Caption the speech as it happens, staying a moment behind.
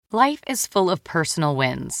Life is full of personal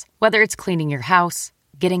wins, whether it's cleaning your house,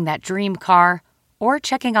 getting that dream car, or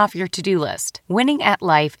checking off your to-do list. Winning at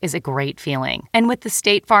life is a great feeling. And with the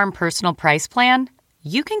State Farm Personal Price Plan,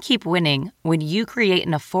 you can keep winning when you create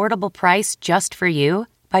an affordable price just for you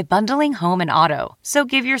by bundling home and auto. So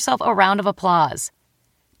give yourself a round of applause.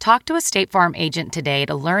 Talk to a State Farm agent today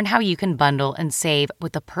to learn how you can bundle and save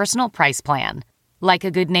with the Personal Price Plan. Like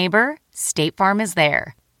a good neighbor, State Farm is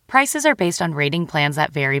there. Prices are based on rating plans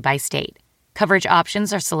that vary by state. Coverage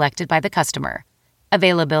options are selected by the customer.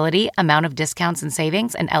 Availability, amount of discounts and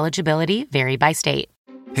savings, and eligibility vary by state.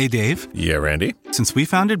 Hey, Dave. Yeah, Randy? Since we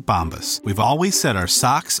founded Bombas, we've always said our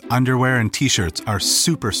socks, underwear, and T-shirts are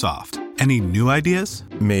super soft. Any new ideas?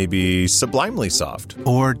 Maybe sublimely soft.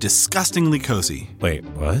 Or disgustingly cozy. Wait,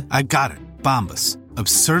 what? I got it. Bombas.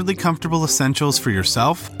 Absurdly comfortable essentials for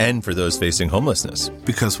yourself and for those facing homelessness.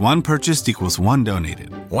 Because one purchased equals one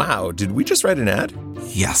donated. Wow, did we just write an ad?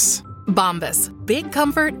 Yes. Bombas. Big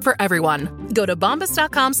comfort for everyone. Go to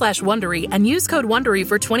bombas.com/Wondery and use code Wondery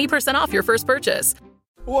for 20% off your first purchase.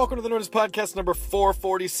 Welcome to the Nerdist Podcast number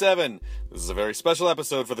 447. This is a very special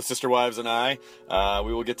episode for the Sister Wives and I.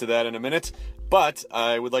 We will get to that in a minute. But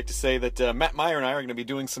I would like to say that Matt Meyer and I are going to be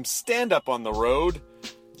doing some stand-up on the road.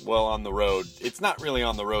 Well, on the road. It's not really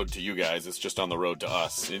on the road to you guys. It's just on the road to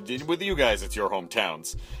us. With you guys, it's your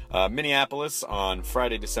hometowns. Minneapolis on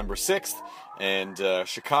Friday, December 6th. And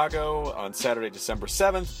Chicago on Saturday, December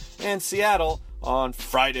 7th. And Seattle on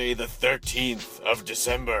Friday, the 13th of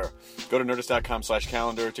December. Go to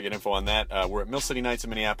Nerdist.com/calendar to get info on that. We're at Mill City Nights in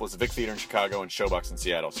Minneapolis, Vic Theater in Chicago, and Showbox in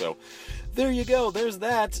Seattle. So there you go. There's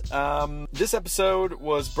that. This episode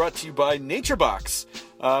was brought to you by NatureBox.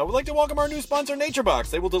 We'd like to welcome our new sponsor, NatureBox.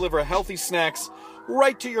 They will deliver healthy snacks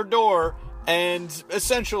right to your door and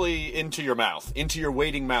essentially into your mouth, into your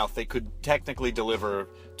waiting mouth. They could technically deliver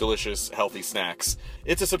delicious, healthy snacks.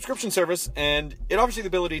 It's a subscription service, and it offers you the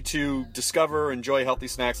ability to discover, enjoy healthy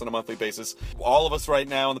snacks on a monthly basis. All of us right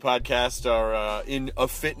now on the podcast are in a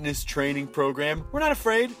fitness training program. We're not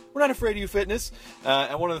afraid. We're not afraid of you, fitness.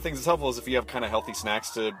 And one of the things that's helpful is if you have kind of healthy snacks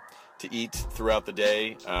to eat throughout the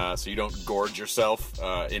day, so you don't gorge yourself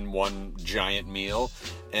in one giant meal.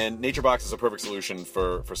 And NatureBox is a perfect solution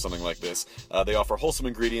for something like this. They offer wholesome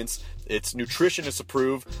ingredients. It's nutritionist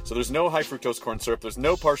approved, so there's no high fructose corn syrup, there's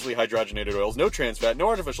no partially hydrogenated oils, no trans fat, no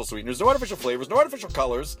artificial sweeteners, no artificial flavors, no artificial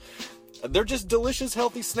colors. They're just delicious,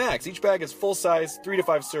 healthy snacks. Each bag is full size, 3 to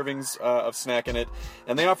 5 servings of snack in it,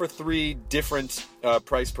 and they offer 3 different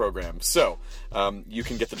price programs. So you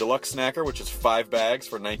can get the Deluxe Snacker, which is 5 bags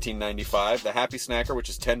for $19.95, the Happy Snacker, which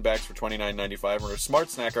is 10 bags for $29.95, or a Smart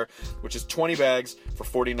Snacker, which is 20 bags for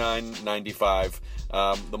 $49.95.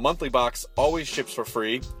 The monthly box always ships for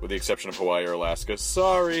free, with the exception of Hawaii or Alaska.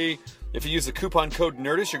 Sorry. If you use the coupon code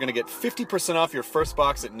NERDIST, you're going to get 50% off your first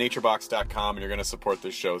box at naturebox.com, and you're going to support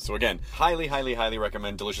this show. So again, highly, highly, highly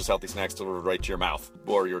recommend delicious, healthy snacks delivered right to your mouth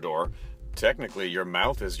or your door. Technically, your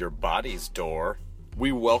mouth is your body's door.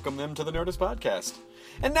 We welcome them to the Nerdist Podcast.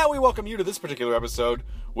 And now we welcome you to this particular episode,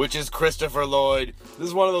 which is Christopher Lloyd. This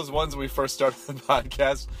is one of those ones when we first started the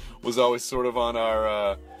podcast, was always sort of on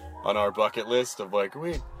our bucket list of like,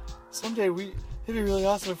 wait, someday it'd be really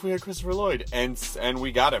awesome if we had Christopher Lloyd. And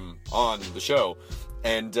we got him on the show.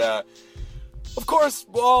 And, of course,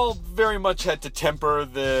 we all very much had to temper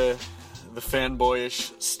the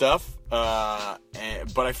fanboyish stuff.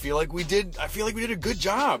 But I feel like we did a good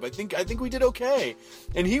job. I think we did okay.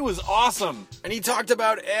 And he was awesome. And he talked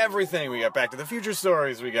about everything. We got Back to the Future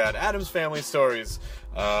stories. We got Addams Family stories.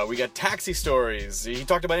 We got Taxi stories. He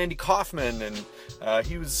talked about Andy Kaufman, and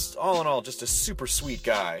he was, all in all, just a super sweet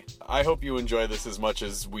guy. I hope you enjoy this as much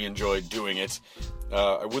as we enjoyed doing it.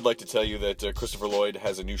 I would like to tell you that Christopher Lloyd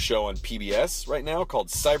has a new show on PBS right now called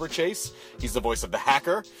Cyber Chase. He's the voice of the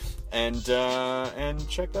hacker, and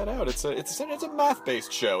check that out. It's a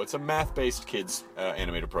math-based show. It's a math-based kids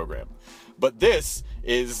animated program. But this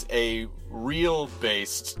is a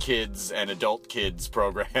real-based kids and adult kids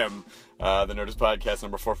program. The Nerdist Podcast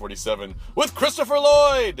number 447 with Christopher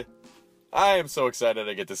Lloyd. I am so excited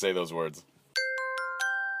I get to say those words.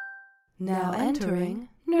 Now entering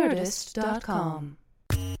Nerdist.com.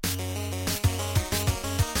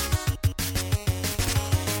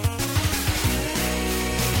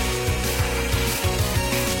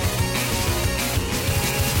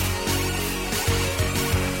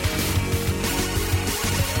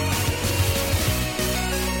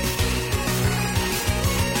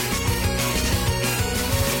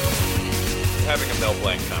 Having a Mel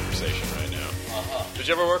Blanc conversation right now. Uh-huh. Did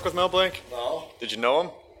you ever work with Mel Blanc? No. Did you know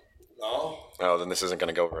him? No. Oh, then this isn't going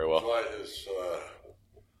to go very well. Why his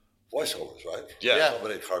voiceovers, right? Yeah. So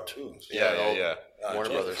many cartoons. Yeah. Warner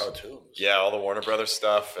Brothers cartoons. Yeah, all the Warner Brothers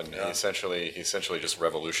stuff, and he essentially just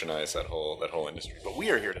revolutionized that whole industry. But we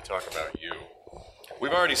are here to talk about you.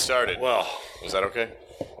 We've already started. Well, is that okay?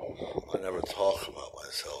 I never talk about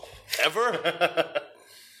myself. Ever?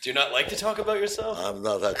 Do you not like to talk about yourself? I'm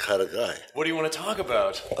not that kind of guy. What do you want to talk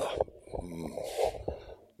about?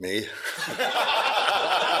 Me? He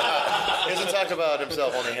doesn't talk about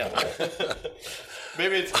himself, only him.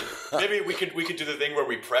 Maybe we could do the thing where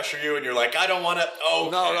we pressure you and you're like, I don't want to. Oh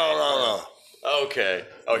No. Okay.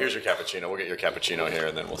 Oh, here's your cappuccino. We'll get your cappuccino here,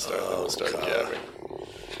 and then we'll start. Gabbing.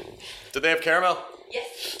 Did they have caramel?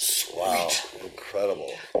 Yes. Wow.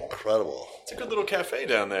 Incredible. It's a good little cafe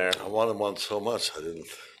down there. I wanted one so much. I didn't.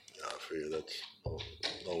 I figured that's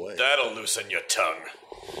no way. That'll loosen your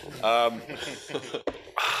tongue.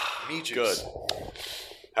 Me juice. Good.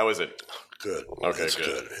 How is it? Good. Okay, It's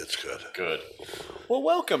good. It's good. Good. Well,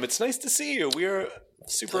 welcome. It's nice to see you. We are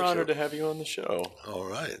super honored to have you on the show. All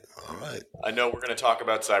right. I know we're going to talk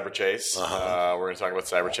about Cyber Chase. We're going to talk about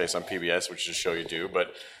Cyber Chase on PBS, which is a show you do.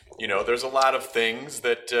 But, there's a lot of things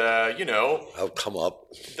that, have come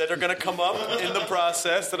up. that are going to come up in the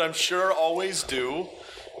process that I'm sure always do.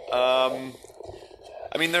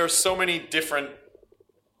 There's so many different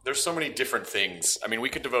things. We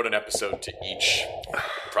could devote an episode to each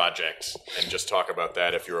project and just talk about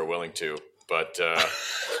that if you were willing to. But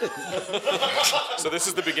so this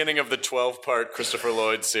is the beginning of the 12-part Christopher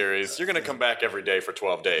Lloyd series. You're going to come back every day for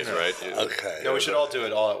 12 days, right? Okay. No, we should all do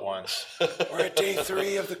it all at once. We're at day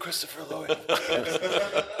 3 of the Christopher Lloyd.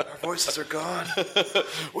 Our voices are gone.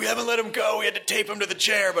 We haven't let him go. We had to tape him to the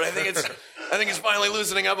chair, but I think he's finally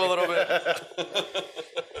loosening up a little bit.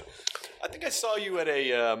 I think I saw you at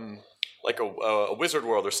a Wizard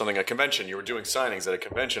World or something, a convention. You were doing signings at a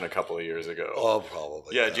convention a couple of years ago. Oh,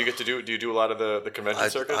 probably. Yeah. Do you do a lot of the convention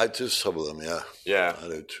circuit? I do some of them. Yeah. Yeah. I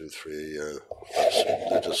do 2, 3.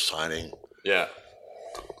 They're just signing. Yeah.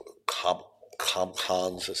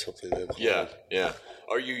 Comcons or something. Yeah.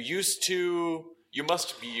 Are you used to? You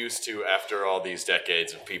must be used to, after all these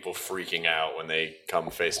decades of people freaking out when they come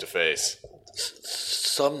face to face.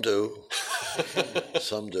 Some do.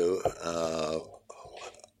 Some do.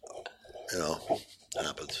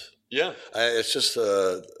 Happens. Yeah. It's just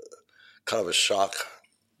kind of a shock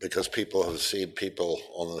because people have seen people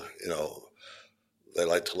on the, they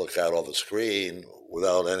like to look out on the screen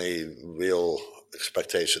without any real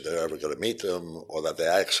expectation they're ever going to meet them or that they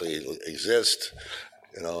actually exist,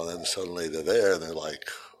 and then suddenly they're there and they're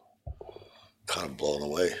like kind of blown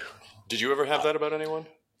away. Did you ever have that about anyone?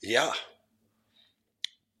 Yeah.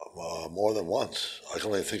 More than once. I can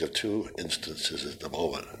only think of 2 instances at the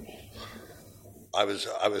moment. I was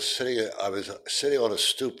sitting on a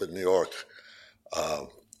stoop in New York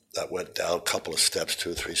that went down a couple of steps,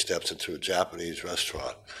 2 or 3 steps into a Japanese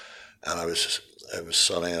restaurant, and it was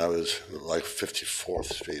sunny, and I was like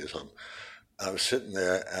 54th Street or something. And I was sitting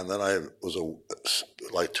there, and then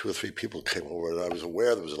like 2 or 3 people came over, and I was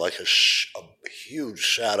aware there was like a huge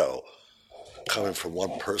shadow coming from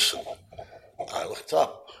one person. I looked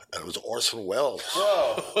up, and it was Orson Welles.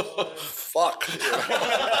 Whoa. Fuck.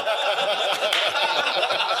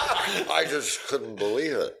 I just couldn't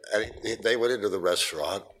believe it. And they went into the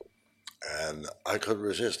restaurant, and I couldn't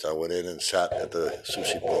resist. I went in and sat at the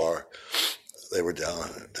sushi bar. They were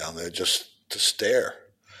down there just to stare.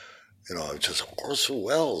 Just Orson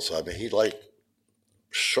Welles. He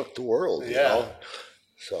shook the world, you know?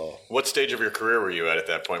 So. What stage of your career were you at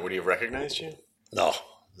that point? Would he have recognized you? No,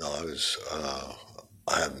 I was.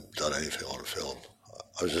 I hadn't done anything on film.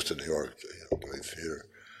 I was just in New York, doing theater.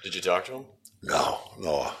 Did you talk to him? No.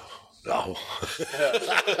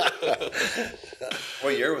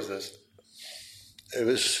 What year was this? It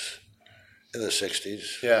was in the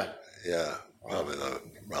 60s. Yeah. Yeah, probably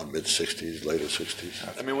around mid-60s, later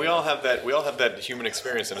 60s. We all have that. We all have that human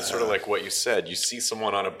experience, and it's sort of like what you said. You see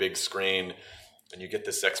someone on a big screen, and you get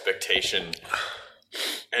this expectation,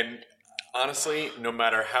 and honestly, no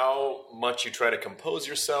matter how much you try to compose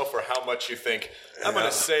yourself or how much you think, I'm going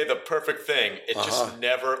to say the perfect thing, it just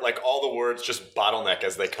never, all the words just bottleneck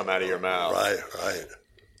as they come out of your mouth.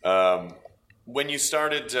 Right. When you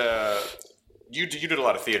started, you did a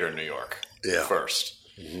lot of theater in New York first.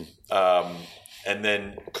 Mm-hmm. And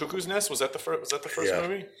then Cuckoo's Nest, was that the first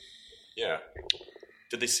movie? Yeah.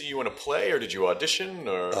 Did they see you in a play, or did you audition?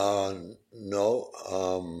 Or no.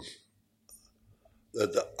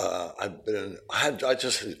 I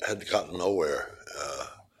just had gotten nowhere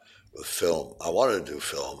with film. I wanted to do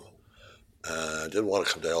film. I didn't want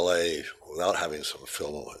to come to L.A. without having some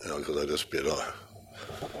film, because I'd just be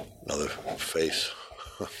another face.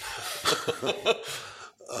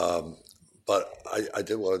 but I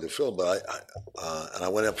did want to do film, but I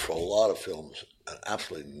went up for a lot of films and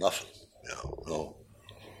absolutely nothing.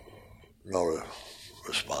 No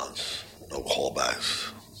response, no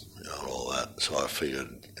callbacks, and all that. So I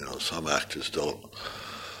figured, some actors don't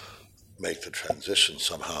make the transition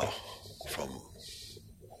somehow from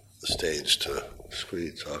the stage to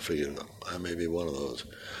screen. So I figured I may be one of those.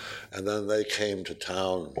 And then they came to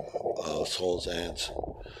town, Saul's aunts,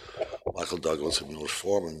 Michael Douglas and Milos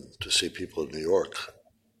Forman, to see people in New York.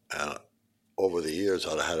 And over the years,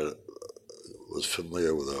 was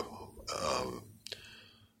familiar with a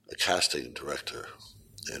casting director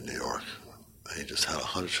in New York. He just had a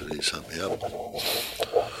hunch and he sent me up. And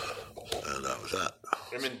that was that.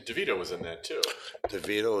 I mean, DeVito was in that too.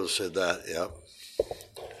 DeVito was in that, yeah.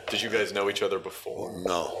 Did you guys know each other before?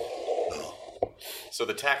 No. So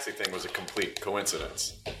the Taxi thing was a complete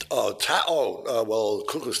coincidence. Well,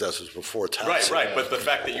 Cuckoo's Nest was before Taxi. Right. But the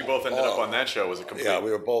fact that you both ended up on that show was a complete... Yeah,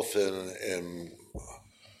 we were both in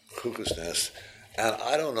Cuckoo's Nest. And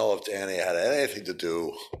I don't know if Danny had anything to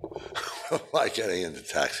do with my getting into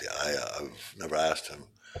Taxi. I've never asked him.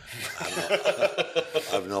 I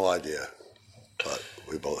have no idea. But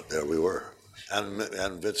there we were.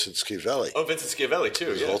 And Vincent Schiavelli. Oh, Vincent Schiavelli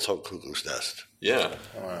too, yeah. Also Cuckoo's Nest. Yeah.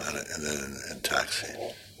 And then in Taxi.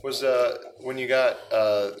 Was when you got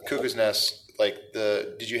Cuckoo's Nest,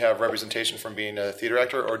 did you have representation from being a theater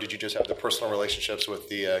actor, or did you just have the personal relationships with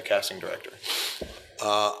the casting director?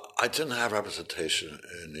 I didn't have representation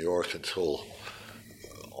in New York until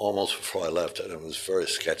almost before I left, and it was very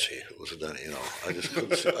sketchy. It wasn't any, I just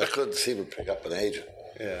couldn't seem to pick up an agent.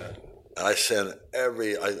 Yeah. And I sent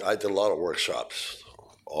I did a lot of workshops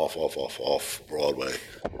off Broadway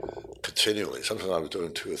continually. Sometimes I was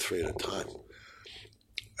doing 2 or 3 at a time.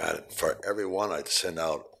 And for every one, I'd send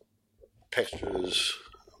out pictures,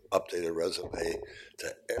 updated resume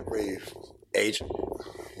to every agent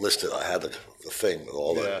listed. I had the thing with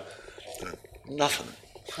all that. Nothing.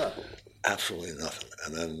 Huh. Absolutely nothing.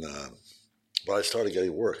 And then, but I started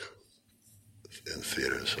getting work in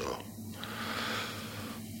theater, so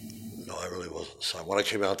no, I really wasn't signed. When I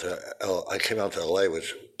came out to LA,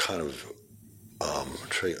 which kind of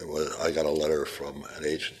I got a letter from an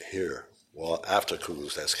agent here. Well, after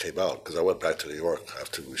Cuckoo's Nest came out, because I went back to New York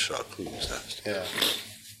after we shot Cuckoo's Nest. Yeah.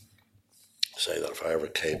 Say that if I ever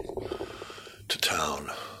came to town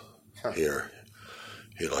here,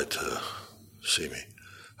 he'd like to see me,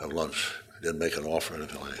 have lunch. He didn't make an offer or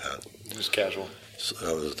anything like that. It was casual. So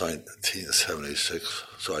that was 1976.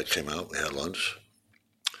 So I came out, we had lunch,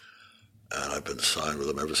 and I've been signed with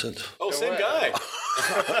him ever since. Oh, no same way. Guy.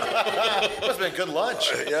 Must have been a good lunch.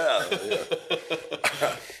 Yeah.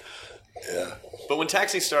 Yeah. But when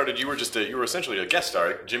Taxi started, you were essentially a guest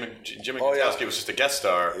star. Jimmy Gutowski was just a guest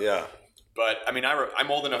star. Yeah. But I mean,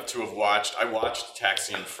 I'm old enough to have watched. I watched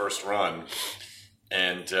Taxi in first run,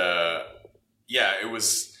 and it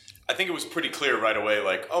was. I think it was pretty clear right away.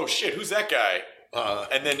 Like, oh shit, who's that guy?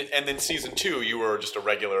 And then season 2, you were just a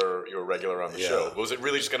regular. You were regular on the show. Was it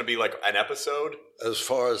really just going to be like an episode? As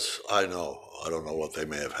far as I know, I don't know what they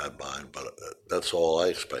may have had behind, but that's all I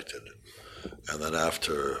expected. And then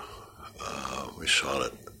after we shot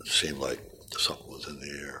it, it seemed like something was in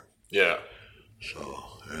the air. Yeah. So,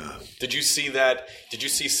 yeah. Did you see that? Did you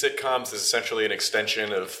see sitcoms as essentially an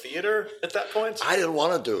extension of theater at that point? I didn't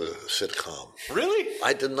want to do a sitcom. Really?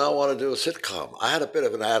 I did not want to do a sitcom. I had a bit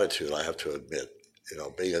of an attitude, I have to admit.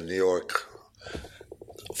 Being a New York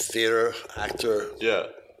theater actor. Yeah.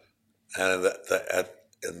 And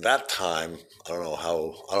in that time, I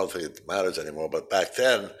don't think it matters anymore, but back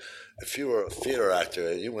then, if you were a theater actor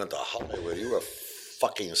and you went to Hollywood, you were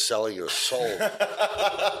fucking selling your soul.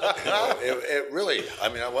 It really, I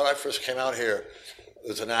mean, when I first came out here, there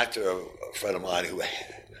was an actor, a friend of mine, who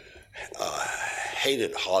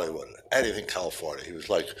hated Hollywood, anything California. He was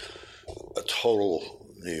like a total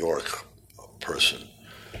New York person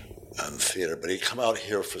and theater, but he'd come out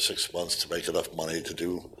here for 6 months to make enough money to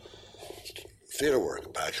do theater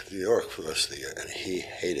work back in New York for the rest of the year, and he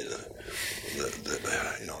hated it.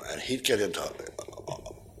 And he'd get into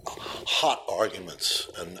hot arguments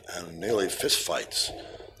and nearly fist fights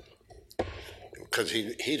because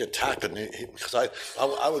he'd attack because I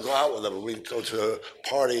would go out with him and we'd go to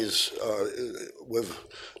parties with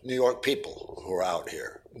New York people who are out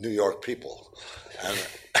here, New York people,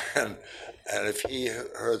 and if he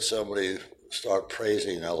heard somebody start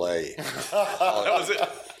praising L.A., that was it.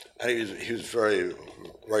 And he was very,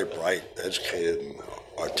 very bright, educated, and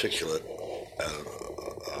articulate, and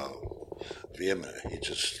vehement. He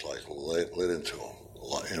just lit into him,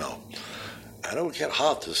 And it would get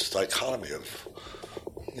hot, this dichotomy of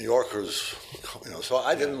New Yorkers, So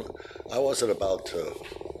I I wasn't about to.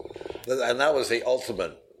 And that was the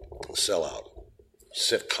ultimate sellout.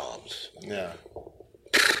 Sitcoms. Yeah.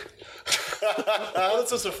 Well,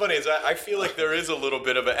 that's what's so funny is I feel like there is a little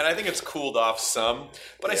bit of it, and I think it's cooled off some,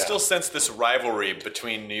 but I still sense this rivalry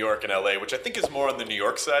between New York and LA, which I think is more on the New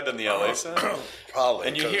York side than the LA side. Probably.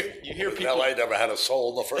 And you hear people. LA never had a soul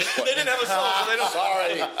in the first place. They didn't have a soul, so they don't.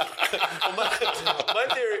 Sorry.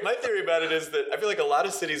 Well, my theory about it is that I feel like a lot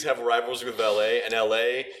of cities have rivalries with LA, and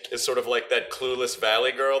LA is sort of like that clueless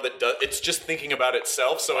valley girl that it's just thinking about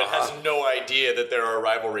itself, so it has no idea that there are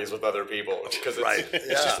rivalries with other people because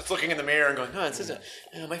it's looking in the mirror and going, "Oh,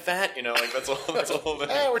 am I fat?" You know, like that's all.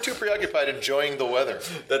 We're too preoccupied enjoying the weather.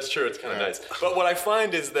 That's true. It's kind of nice. But what I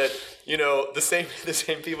find is that the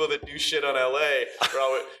same people that do shit on LA are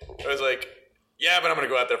always like, yeah, but I'm going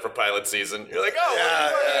to go out there for pilot season. You're like,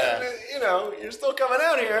 you're still coming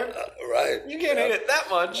out here. Right. You can't hate it that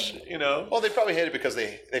much, Well, they probably hate it because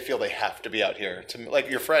they feel they have to be out here. Like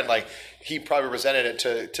your friend, like he probably resented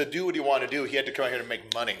it to do what he wanted to do. He had to come out here to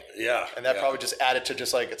make money. Yeah. And that probably just added to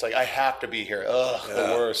just like, it's like, I have to be here. Ugh,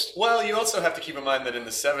 the worst. Well, you also have to keep in mind that in the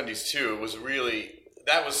 70s, too, it was really...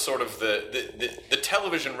 That was sort of the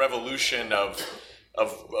television revolution of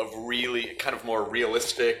really kind of more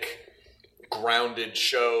realistic, grounded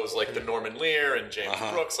shows like the Norman Lear and James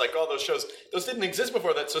Brooks, like all those shows. Those didn't exist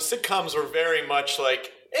before that, so sitcoms were very much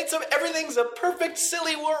like everything's a perfect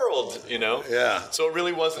silly world, Yeah. So it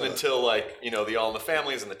really wasn't until like the All in the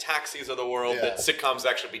Families and the Taxis of the world that sitcoms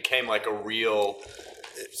actually became like a real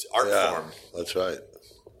art form. That's right.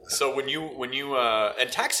 So when you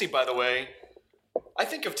and Taxi, by the way. I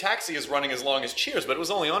think of Taxi as running as long as Cheers, but it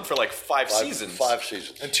was only on for like five seasons. 5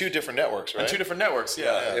 seasons. And 2 different networks, right? And 2 different networks,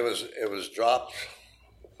 yeah. It was dropped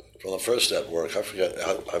from the first network. I forget.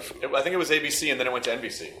 I think it was ABC, and then it went to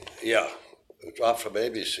NBC. Yeah, it was dropped from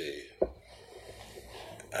ABC.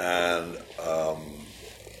 And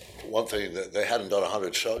one thing, that they hadn't done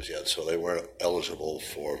 100 shows yet, so they weren't eligible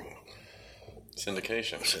for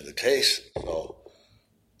syndication. So,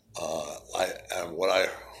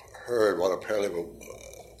 what apparently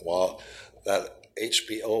that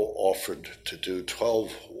HBO offered to do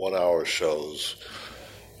 12 one-hour shows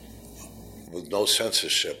with no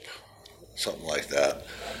censorship, something like that,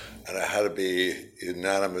 and it had to be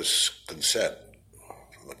unanimous consent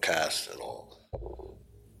from the cast and all.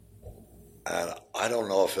 And I don't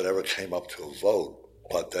know if it ever came up to a vote,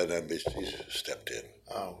 but then NBC stepped in.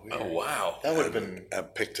 Oh, weird. Oh wow, that would have been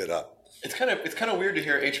and picked it up. It's kind of weird to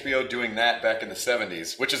hear HBO doing that back in the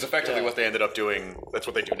 70s, which is effectively what they ended up doing. That's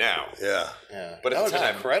what they do now. Yeah. But that at the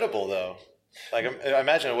time, incredible though. Like I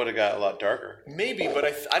imagine it would have got a lot darker. Maybe, but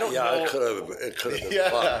I don't know. Yeah, it could have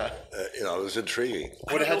been fun. It was intriguing.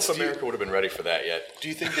 I don't know if America would have been ready for that yet. Do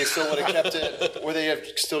you think they still would have kept it? Would they have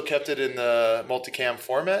still kept it in the multicam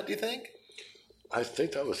format? Do you think? I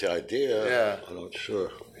think that was the idea. Yeah, I'm not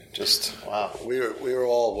sure. Just wow. We were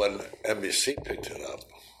all when NBC picked it up.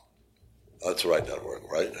 That's the right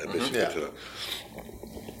network, right? NBC picked it up.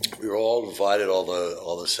 We were all invited on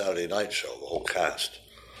the Saturday night show, the whole cast,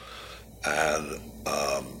 and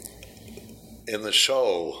in the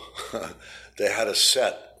show they had a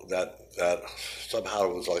set that somehow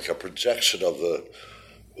it was like a projection of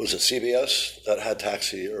was it CBS that had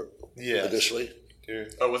Taxi initially?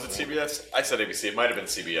 Oh, was it CBS? I said ABC. It might have been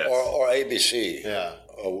CBS. Or ABC. Yeah.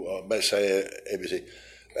 Or may say ABC.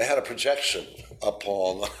 They had a projection up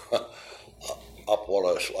on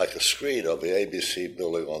like a screen of the ABC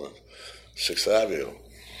building on 6th Avenue.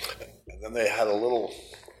 And then they had a little,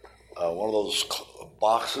 one of those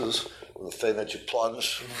boxes with a thing that you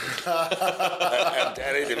plunge. and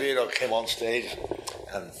Danny DeVito came on stage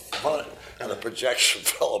and the projection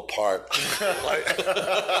fell apart.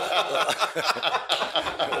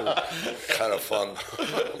 Kind of fun.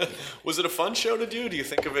 Was it a fun show to do? Do you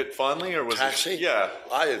think of it fondly, or was Taxi? it? Yeah,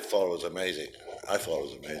 I thought it was amazing. I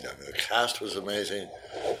mean, the cast was amazing.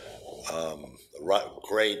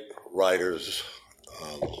 Great writers.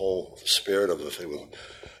 The whole spirit of the thing with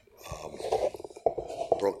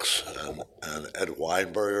Brooks and Ed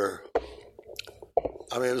Weinberger.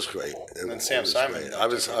 I mean, it was great. And Sam Simon. Great. I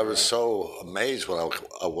was so amazed when I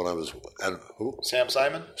was and who? Sam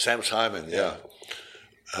Simon. Sam Simon, yeah.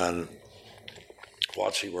 And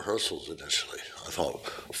watching rehearsals initially, I thought,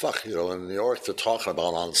 fuck, in New York they're talking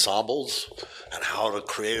about ensembles and how to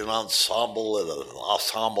create an ensemble, and an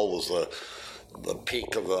ensemble was the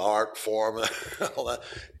peak of the art form. All that.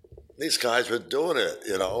 These guys were doing it,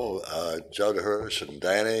 Judd Hirsch and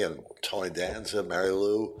Danny and Tony Danza, Mary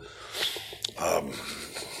Lou.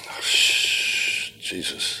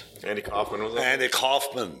 Jesus. Andy Kaufman was on. Andy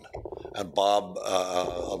Kaufman and Bob,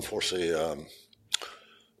 unfortunately,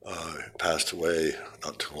 passed away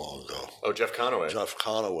not too long ago. Oh, Jeff Conaway. Jeff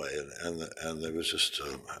Conaway, and there was just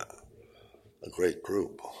a great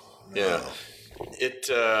group. Yeah.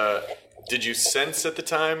 Did you sense at the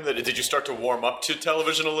time that did you start to warm up to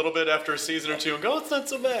television a little bit after a season or two and go, it's not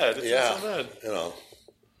so bad. It's not so bad. You know,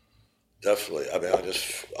 definitely. I mean,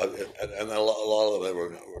 and a lot of them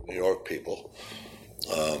were New York people.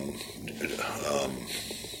 I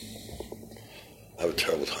have a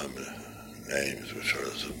terrible time with names, which are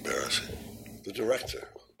embarrassing. The director.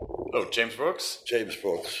 Oh, James Brooks? James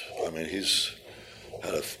Brooks. I mean, he's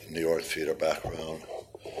had a New York theater background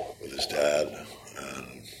with his dad,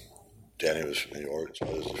 and Danny was from New York, Joe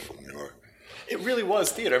was from New York. It really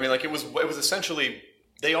was theater. I mean, like it was essentially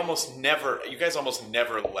you guys almost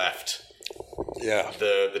never left. Yeah.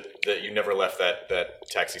 You never left that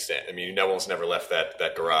taxi stand. I mean, you almost never left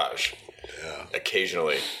that garage. Yeah.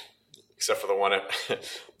 Occasionally. Except for the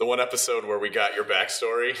one episode where we got your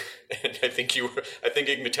backstory, and I think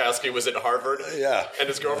Ignatowski was at Harvard, and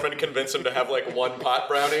his girlfriend convinced him to have like one pot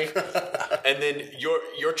brownie, and then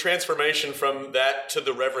your transformation from that to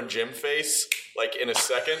the Reverend Jim face, like in a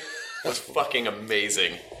second, was fucking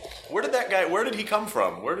amazing. Where did he come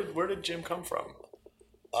from? Where did Jim come from?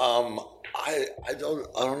 I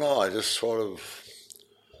don't know. I just sort of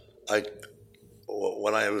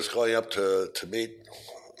when I was going up to meet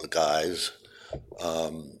the guys,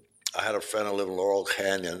 I had a friend who lived in Laurel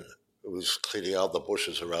Canyon who was cleaning out the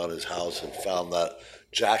bushes around his house and found that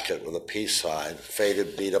jacket with a peace sign,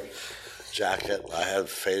 faded, beat-up jacket. I had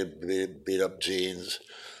faded, beat-up jeans,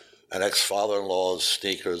 an ex-father-in-law's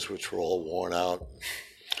sneakers, which were all worn out.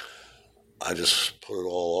 I just put it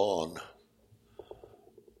all on.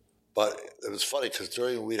 But it was funny because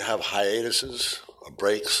we'd have hiatuses or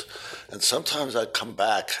breaks, and sometimes I'd come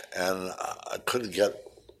back and I couldn't get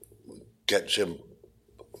Jim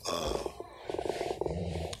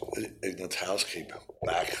Ignatowski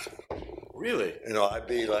back. Really? You know, I'd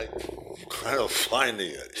be like kind of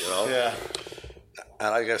finding it, you know? Yeah.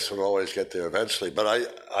 And I guess we'd always get there eventually. But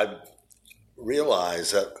I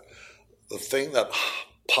realized that the thing that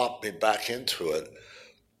popped me back into it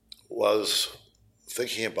was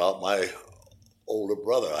thinking about my older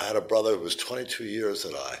brother. I had a brother who was 22 years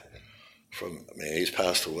he's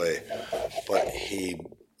passed away, but he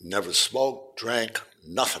never smoked, drank,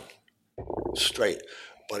 nothing, straight.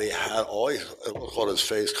 But he had always, it looked on his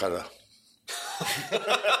face kind of, and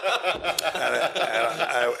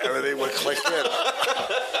everything would click in.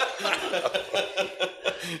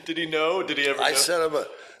 Did he know? Did he ever know? I sent him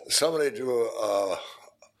somebody drew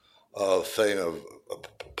a thing of a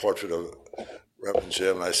portrait of Reverend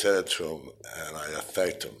Jim, and I sent it to him, and I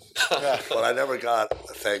thanked him. But I never got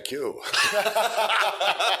a thank you.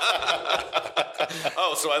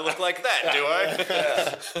 Oh, so I look like that, do I?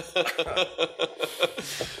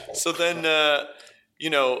 So then,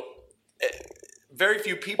 very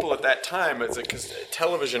few people at that time, because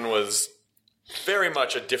television was very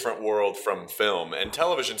much a different world from film, and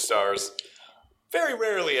television stars very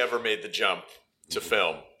rarely ever made the jump to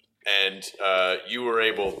film. And you were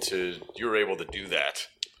able to do that.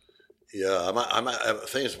 Yeah, I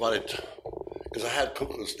think it's funny because I had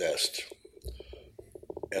Cuckoo's Nest,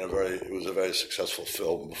 and it was a very successful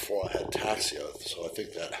film before I had Taxi, so I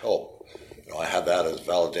think that helped. You know, I had that as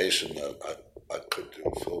validation that I could do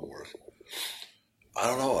film work. I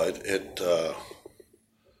don't know.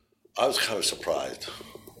 I was kind of surprised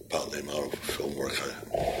about the amount of film work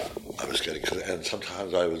I was getting, and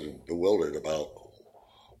sometimes I was bewildered about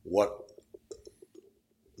what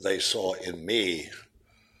they saw in me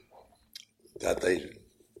that they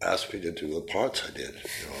asked me to do the parts I did.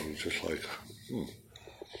 You know, it was just like,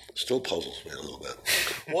 still puzzles me a little bit.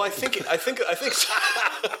 Well, I think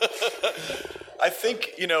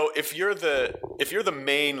if you're the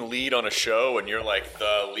main lead on a show and you're like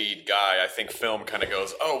the lead guy, I think film kind of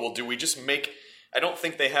goes, oh, well, do we just make? I don't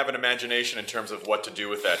think they have an imagination in terms of what to do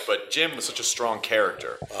with that. But Jim was such a strong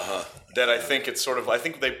character that I think it's sort of. I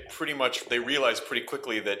think they realized pretty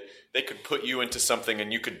quickly that they could put you into something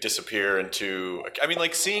and you could disappear into. I mean,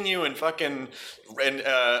 like seeing you in fucking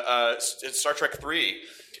Star Trek 3,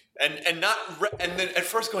 and then at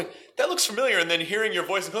first going that looks familiar, and then hearing your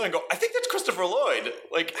voice and go, I think that's Christopher Lloyd.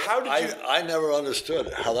 Like, how did you? I never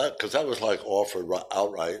understood how that, because that was like offered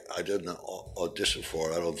outright. I didn't audition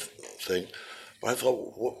for it. I don't think. But I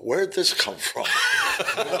thought, where did this come from?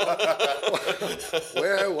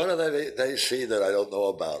 What do they see that I don't know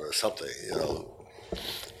about or something? You know,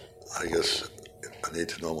 I guess I need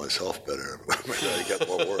to know myself better. Maybe I get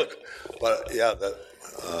more work. But yeah, that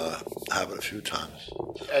happened a few times.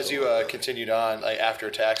 As you continued on, like after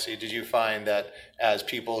Taxi, did you find that as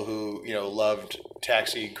people who loved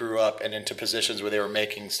Taxi grew up and into positions where they were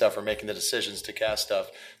making stuff or making the decisions to cast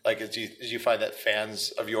stuff? Like, did you find that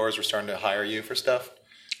fans of yours were starting to hire you for stuff?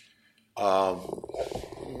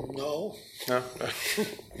 No.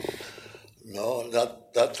 No,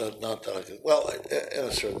 not that I could. Well, in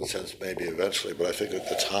a certain sense, maybe eventually, but I think at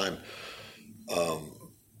the time,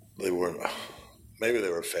 they weren't. Maybe they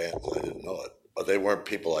were fans. I didn't know it, but they weren't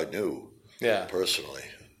people I knew personally.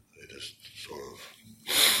 They just sort of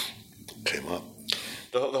came up.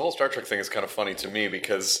 The whole Star Trek thing is kind of funny to me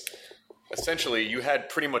because essentially you had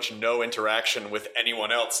pretty much no interaction with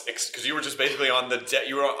anyone else because you were just basically on the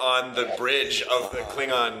you were on the bridge of the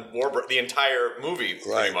Klingon war the entire movie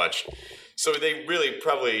pretty much. So they really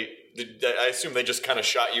probably, I assume they just kind of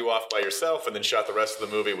shot you off by yourself and then shot the rest of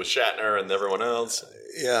the movie with Shatner and everyone else.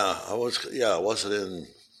 Yeah, I wasn't in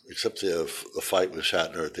except the fight with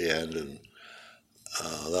Shatner at the end, and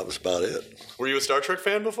that was about it. Were you a Star Trek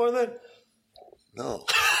fan before then? No.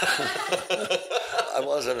 I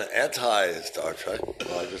wasn't anti-Star Trek.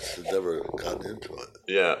 Well, I just had never gotten into it.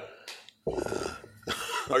 Yeah.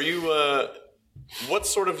 Are you,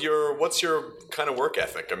 what's your kind of work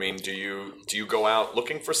ethic? I mean, do you go out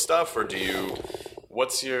looking for stuff or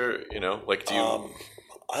what's your, do you?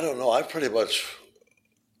 I don't know. I pretty much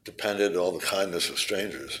depended on the kindness of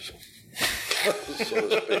strangers, so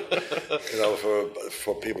to speak.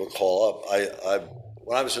 For people to call up.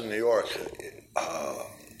 When I was in New York, I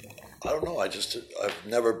don't know. I've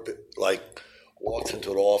never walked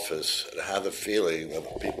into an office and had the feeling that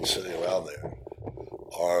the people sitting around there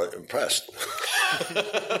are impressed.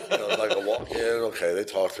 I walk in, okay, they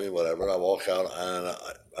talk to me, whatever, and I walk out, and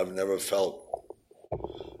I've never felt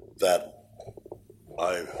that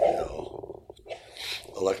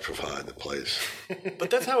electrified the place.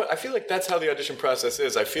 But I feel like that's how the audition process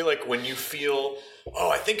is. I feel like when you feel,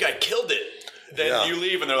 I think I killed it, then you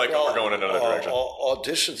leave and they're like, we're going in another direction.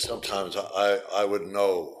 Auditions sometimes I would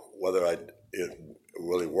know whether it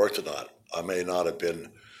really worked or not. I may not have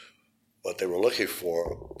been what they were looking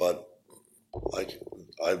for, but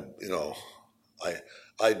I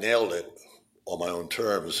nailed it on my own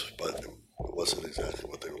terms, but it wasn't exactly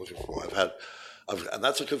what they were looking for. And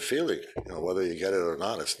that's a good feeling, whether you get it or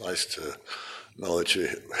not. It's nice to know that you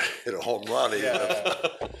hit a home run, even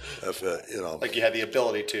if like you had the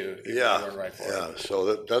ability to. You weren't right for it. So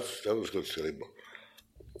that was good feeling.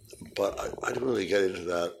 But I didn't really get into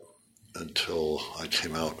that until I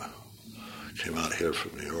came out here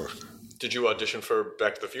from New York. Did you audition for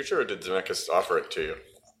Back to the Future, or did Zemeckis offer it to you?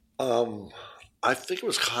 I think it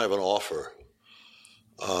was kind of an offer.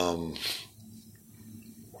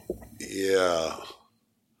 Yeah.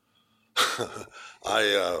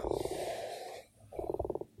 I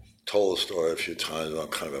told the story a few times, and I'm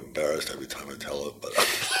kind of embarrassed every time I tell it. But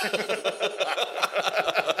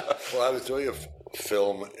well, I was doing a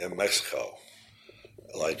film in Mexico,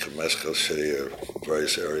 like in Mexico City or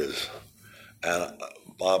various areas, and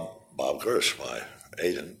Bob Gersh, my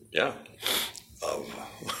agent, of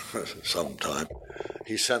some time,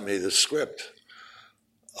 he sent me the script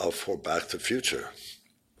for Back to the Future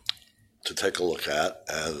to take a look at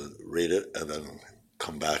and read it, and then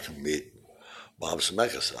come back and meet Bob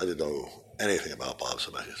Zemeckis. I didn't know anything about Bob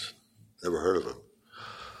Zemeckis, never heard of him.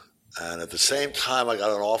 And at the same time, I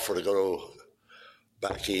got an offer to go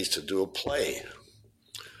back east to do a play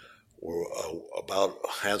about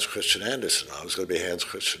Hans Christian Andersen. I was going to be Hans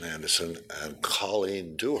Christian Andersen, and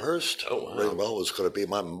Colleen Dewhurst was going to be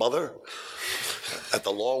my mother at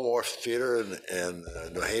the Long Wharf Theater in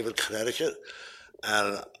New Haven, Connecticut.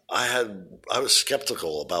 And I was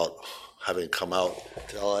skeptical about having come out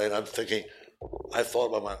to LA, and I'm thinking, I thought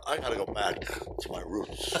about I got to go back to my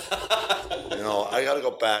roots. I got to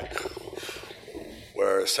go back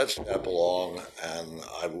where essentially I belong. And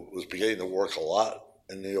I was beginning to work a lot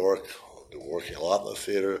in New York, working a lot in the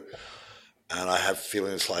theater, and I have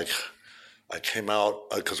feelings like I came out,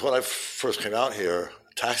 because when I first came out here,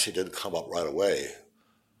 Taxi didn't come up right away.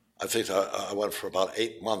 I think I went for about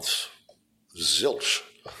 8 months, zilch,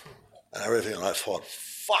 and everything, and I thought,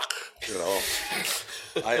 fuck,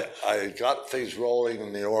 I got things rolling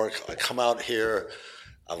in New York, I come out here,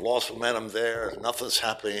 I've lost momentum there, nothing's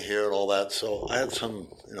happening here and all that, so I had some,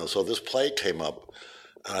 so this play came up,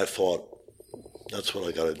 and I thought, that's what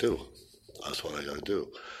I got to do. That's what I got to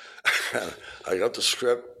do. I got the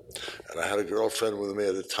script, and I had a girlfriend with me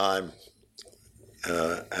at the time,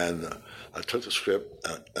 and I took the script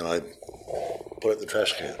and I put it in the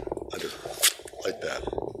trash can. I just like that.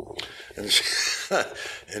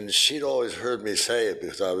 And she'd always heard me say it,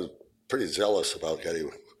 because I was pretty zealous about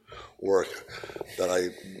getting work, that I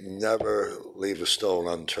never leave a stone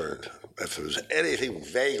unturned. If there was anything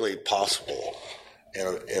vaguely possible,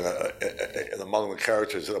 among the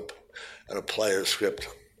characters in a play or script,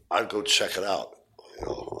 I'd go check it out.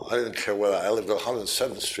 I didn't care whether I lived on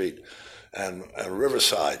 107th Street and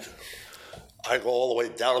Riverside. I go all the way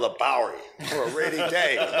down to the Bowery for a rainy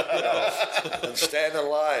day, and stand in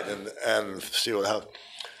line and see what happens.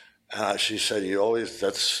 And she said,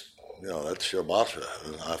 that's your mantra.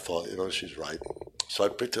 And I thought, she's right. So I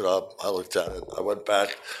picked it up. I looked at it. I went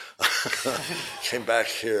back, came back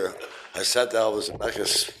here. I sat down with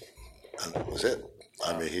Zemeckis, and that was it.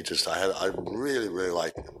 I mean, I really, really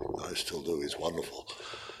liked him. I still do. He's wonderful.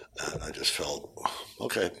 And I just felt,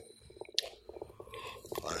 okay.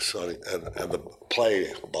 I started, and the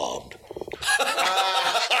play bombed.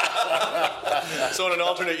 So in an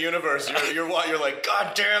alternate universe, you're like,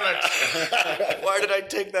 God damn it! Why did I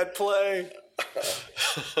take that play?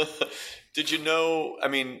 Did you know? I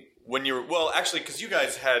mean, when you were actually, because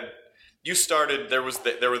you started. There were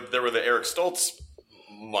the Eric Stoltz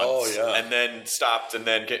months, and then stopped, and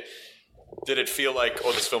then did it feel like,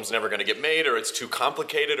 this film's never going to get made, or it's too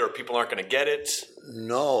complicated, or people aren't going to get it?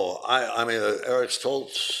 No, I mean, Eric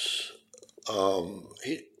Stoltz,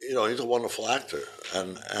 he's a wonderful actor,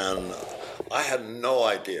 and I had no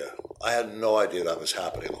idea. That was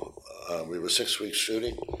happening. We were 6 weeks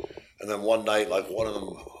shooting, and then one night, like 1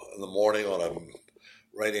 in the morning on a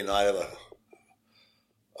rainy night of the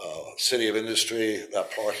City of Industry, that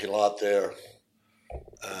parking lot there,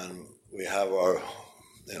 and we have our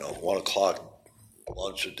 1 o'clock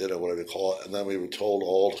lunch or dinner, whatever you call it, and then we were told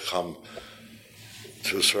all to come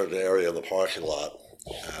to a certain area of the parking lot,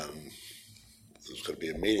 and there was going to be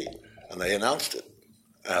a meeting, and they announced it.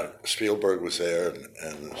 And Spielberg was there,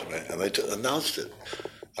 and they announced it.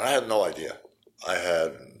 And I had no idea. I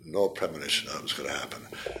had no premonition that it was going to happen.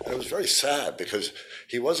 And it was very sad because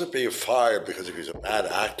he wasn't being fired because he was a bad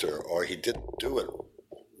actor or he didn't do it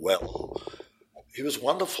well. He was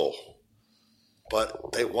wonderful.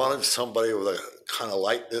 But they wanted somebody with a kind of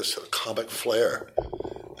lightness, a comic flair,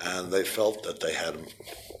 and they felt that they had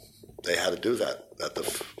to do that the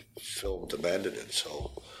film demanded it.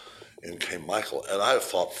 So in came Michael, and I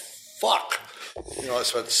thought, fuck. I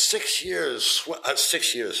spent 6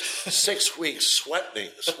 weeks sweating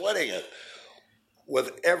it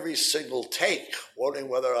with every single take, wondering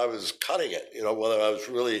whether I was cutting it, whether I was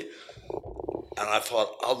really, and I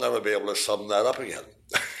thought, I'll never be able to sum that up again.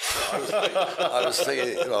 I was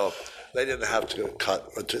thinking, they didn't have to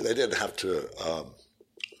cut, they didn't have to,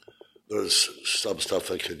 there was some stuff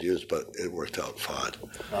they could use, but it worked out fine.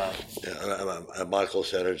 Wow. Yeah, and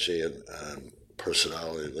Michael's energy and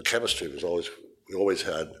personality, the chemistry we always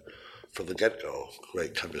had, from the get-go,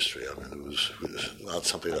 great chemistry. I mean, it was not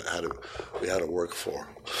something that we had to work for.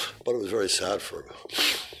 But it was very sad for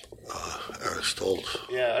Eric Stoltz.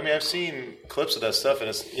 Yeah, I mean, I've seen clips of that stuff, and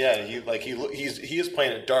it's he is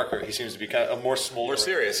playing it darker. He seems to be kind of more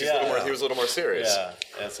serious. He was a little more serious. Yeah,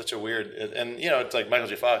 it's such a weird, and it's like Michael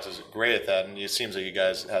J. Fox is great at that, and it seems like you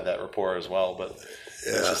guys have that rapport as well. But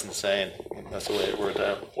it's just insane. That's the way it worked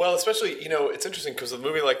out. Well, especially it's interesting because a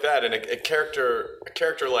movie like that and a character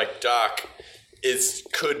like Doc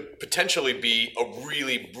could potentially be a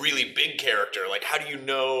really, really big character. Like, how do you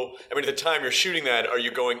know? I mean, at the time you're shooting that, are you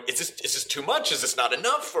going, is this too much? Is this not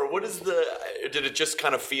enough? Or what is did it just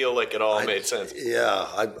kind of feel like it all made sense? Yeah,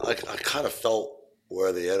 I kind of felt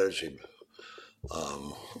where the energy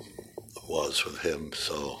was with him.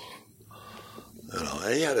 So,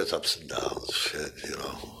 and he had his ups and downs, shit, he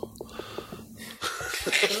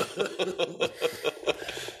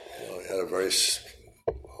had a very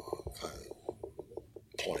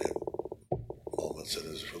poignant moments in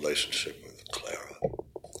his relationship with Clara.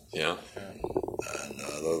 Yeah. And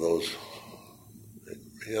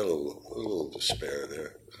he had a little despair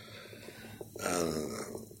there. And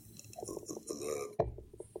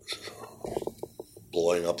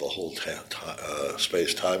blowing up the whole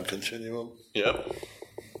space-time continuum. Yep.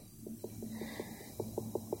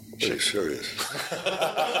 Pretty serious.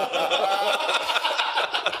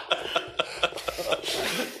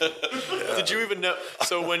 Did you even know?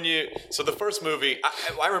 So the first movie,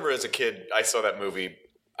 I remember as a kid, I saw that movie,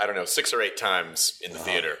 I don't know, 6 or 8 times in the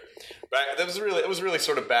theater. It was really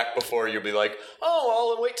sort of back before you'd be like,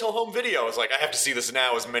 I'll wait till home video. It's like, I have to see this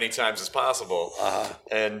now as many times as possible.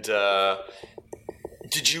 And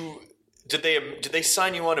did they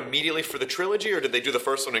sign you on immediately for the trilogy, or did they do the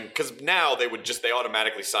first one? Because now they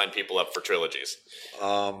automatically sign people up for trilogies.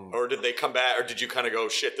 Or did they come back, or did you kind of go,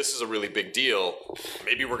 shit, this is a really big deal.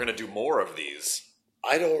 Maybe we're going to do more of these.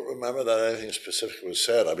 I don't remember that anything specific was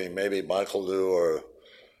said. I mean, maybe Michael knew, or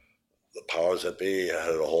the powers that be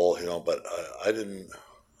had a whole, but I didn't.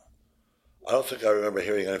 I don't think I remember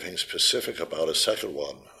hearing anything specific about a second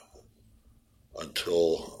one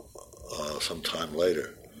until some time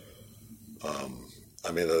later. I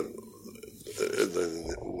mean,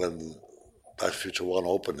 when Back to the Future 1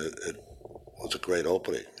 opened, it was a great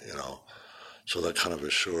opening, you know. So that kind of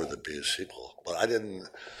assured there'd be a sequel. But I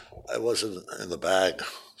wasn't in the bag, as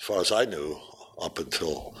far as I knew, up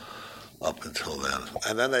until then.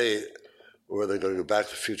 And then they were going to do Back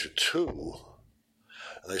to the Future 2,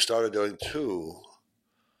 and they started doing 2.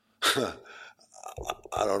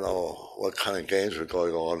 I don't know what kind of games were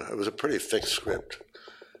going on. It was a pretty thick script.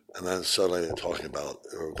 And then suddenly they're talking about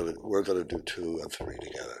we're going to do 2 and 3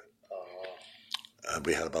 together. And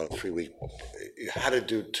we had about a 3-week. You had to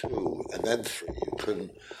do 2 and then 3. You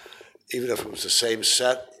couldn't, even if it was the same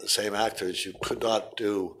set, the same actors, you could not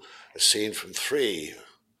do a scene from 3.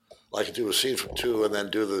 Like do a scene from 2 and then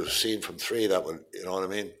do the scene from 3. That would, you know what I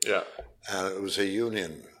mean? Yeah. And it was a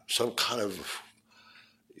union, some kind of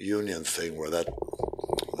union thing where that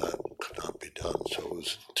could not be done. So it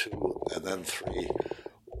was 2 and then 3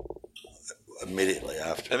 immediately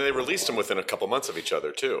after. And they released them within a couple months of each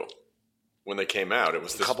other too. When they came out, it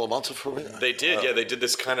was this, a couple of months before me. They did, yeah. They did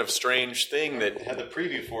this kind of strange thing that had the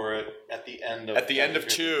preview for it at the end of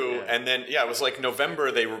 2, and then it was like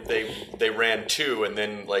November. They ran 2, and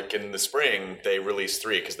then like in the spring they released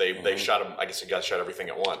 3 because they shot them. I guess you guys shot everything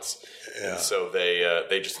at once. Yeah. And so they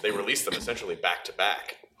released them essentially back to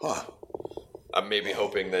back. Huh. I'm maybe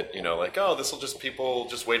hoping that this will just people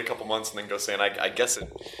just wait a couple months and then go say. And I guess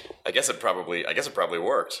it probably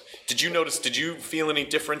worked. Did you feel any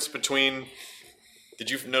difference between? Did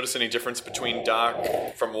you notice any difference between Doc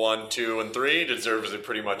from 1, 2, and 3? Or was it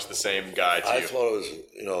pretty much the same guy to you? I thought it was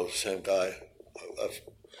the same guy. I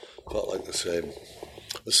felt like the same,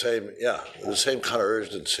 the same kind of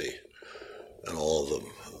urgency in all of them.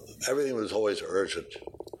 Everything was always urgent.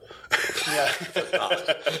 Yeah,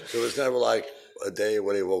 there was never like a day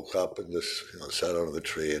when he woke up and just sat under the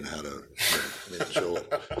tree and had a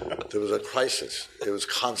julep. There was a crisis. It was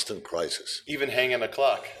constant crisis. Even hanging a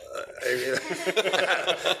clock. It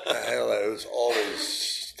was always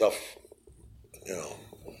stuff,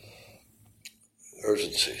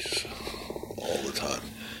 urgencies all the time.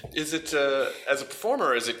 Is it as a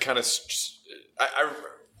performer? Is it kind of? I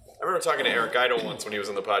remember talking to Eric Idle once when he was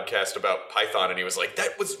on the podcast about Python, and he was like,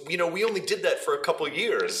 "That was, we only did that for a couple of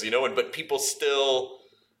years, but people still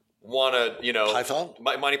want to, Python?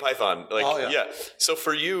 Monty Python, yeah. So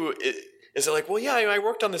for you, is it like, well, yeah, I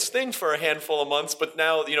worked on this thing for a handful of months, but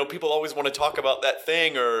now, people always want to talk about that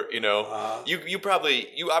thing, or you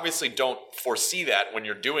obviously don't foresee that when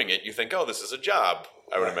you're doing it. You think, oh, this is a job,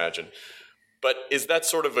 I would imagine. But is that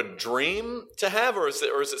sort of a dream to have, or is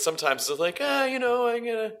it sometimes it's like, I'm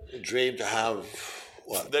gonna a dream to have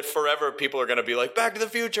what? That forever people are gonna be like, Back to the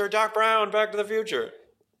Future, Doc Brown, Back to the Future.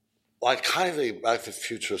 Well, I kind of think Back to the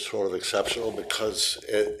Future is sort of exceptional because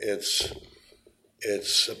it's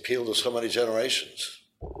appealed to so many generations.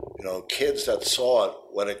 Kids that saw it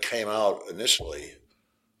when it came out initially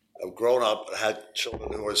have grown up and had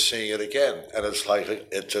children who are seeing it again, and it's like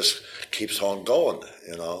it just keeps on going,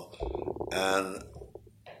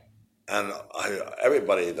 And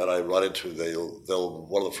everybody that I run into, they'll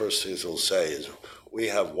one of the first things they'll say is, "We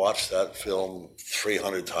have watched that film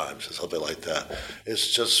 300 times," or something like that. It's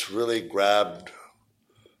just really grabbed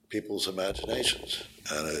people's imaginations,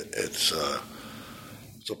 and it's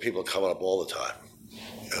so people are coming up all the time,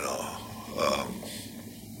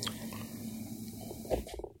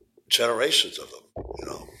 generations of them,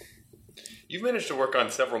 You've managed to work on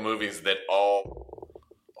several movies that all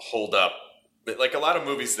hold up. Like a lot of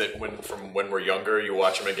movies that from when we're younger, you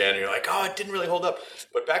watch them again and you're like, oh, it didn't really hold up.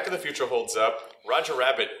 But Back to the Future holds up. Roger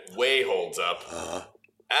Rabbit way holds up. Uh-huh.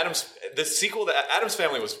 The sequel to Addams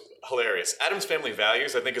Family was hilarious. Addams Family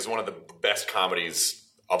Values, I think, is one of the best comedies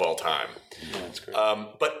of all time. Yeah, that's great.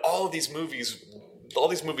 But all these movies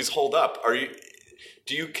hold up.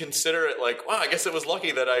 Do you consider it like, wow, I guess it was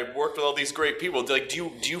lucky that I worked with all these great people? Like,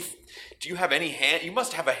 do you have any hand? You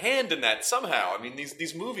must have a hand in that somehow. I mean,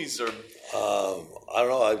 these movies are. I don't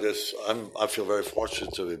know. I feel very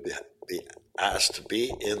fortunate to be asked to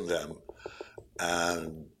be in them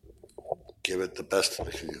and give it the best I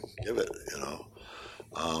can give it.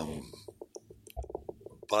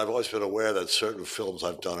 But I've always been aware that certain films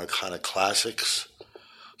I've done are kind of classics.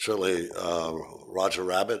 Certainly, Roger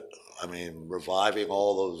Rabbit. I mean, reviving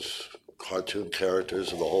all those cartoon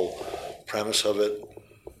characters and the whole premise of it.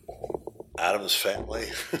 Addams Family,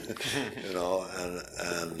 and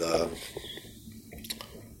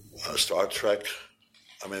Star Trek.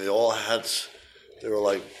 I mean, they were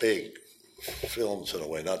like big films in a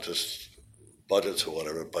way, not just budgets or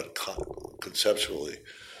whatever, but conceptually,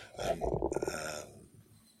 and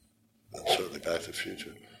certainly Back to the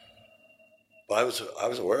Future. But I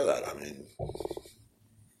was aware of that. I mean,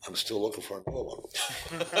 I'm still looking for another one.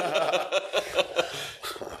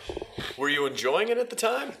 Were you enjoying it at the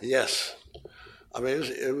time? Yes. I mean,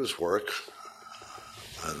 it was work,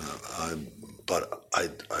 but I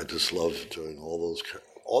just loved doing all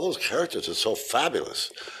those characters are so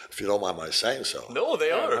fabulous. If you don't mind my saying so. No,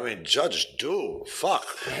 they are. I mean, Judge Doom, fuck.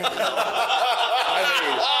 I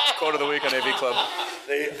mean, quote of the week on AV Club.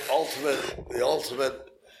 The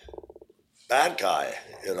ultimate bad guy.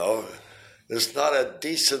 You know, there's not a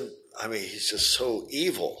decent. I mean, he's just so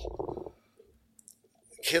evil.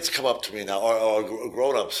 Kids come up to me now, or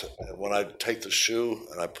grown-ups, and when I take the shoe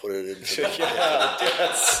and I put it into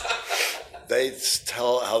they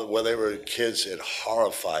tell how when they were kids, it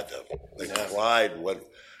horrified them. They cried, went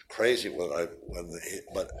crazy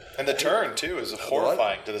and the turn too is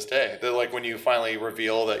horrifying to this day. Like when you finally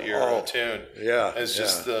reveal that you're a tune. Yeah, it's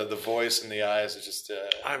just the voice and the eyes. It's just.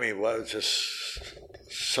 I mean, well, it's just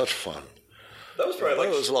such fun. That was probably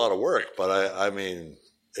it was a lot of work, but I mean,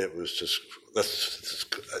 it was just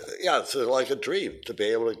it's like a dream to be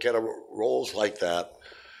able to get roles like that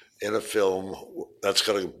in a film that's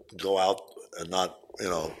going to go out and not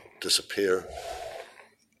disappear.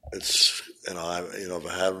 It's I've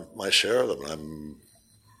had my share of them, and I'm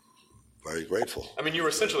very grateful. I mean, you were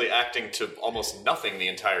essentially acting to almost nothing the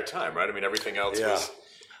entire time, right? I mean, everything else was.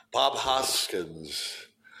 Bob Hoskins.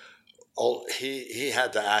 He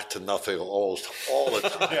had to act to nothing almost all the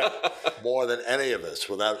time, more than any of us,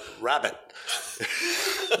 with that rabbit,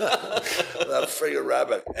 that friggin'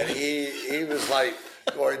 rabbit, and he was like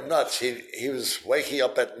going nuts. He was waking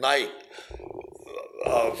up at night,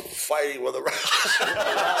 fighting with a rabbit.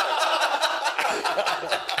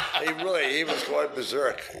 he was going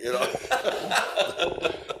berserk,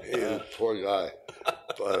 Poor guy,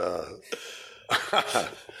 but.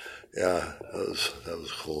 Yeah, that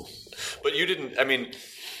was cool. But you didn't. I mean,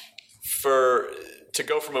 to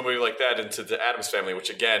go from a movie like that into the Addams Family, which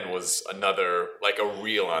again was another a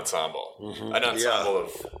real ensemble, an ensemble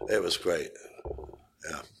of. It was great.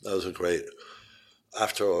 Yeah, that was a great.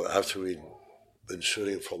 After we'd been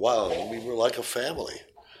shooting for a while, we were like a family,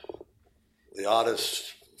 the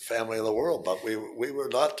oddest family in the world, but we were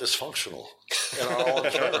not dysfunctional in our own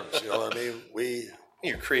terms. You know what I mean?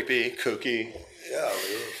 You're creepy, kooky. Yeah,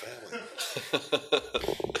 we were a family.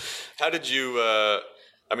 How did you? I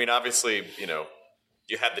mean, obviously,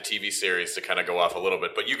 you had the TV series to kind of go off a little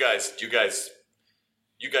bit, but you guys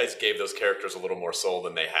gave those characters a little more soul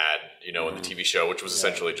than they had, in the TV show, which was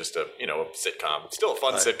essentially just a sitcom. Still a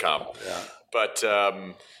fun sitcom. Yeah. But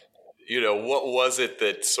what was it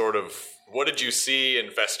that sort of? What did you see in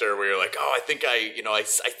Fester where you're like, oh, I think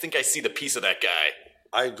I see the piece of that guy.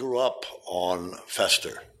 I grew up on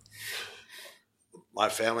Fester. My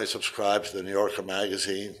family subscribed to the New Yorker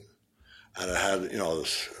magazine, and it had,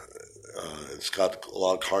 it's got a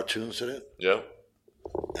lot of cartoons in it. Yeah.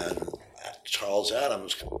 And Charles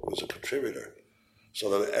Addams was a contributor. So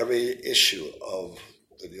that every issue of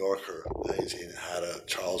the New Yorker magazine had a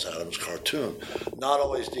Charles Addams cartoon, not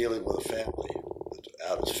always dealing with a family, the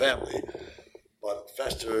Addams family, but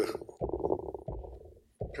Fester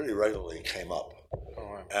pretty regularly came up.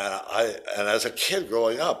 And as a kid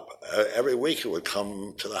growing up, every week it would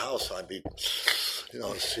come to the house. I'd be,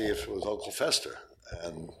 see if it was Uncle Fester.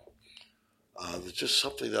 And there's just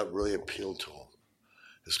something that really appealed to him.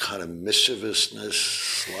 His kind of mischievousness,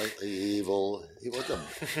 slightly evil. He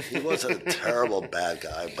wasn't a terrible bad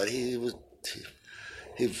guy, but he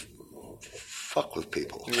fuck with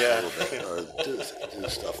people a little bit, or do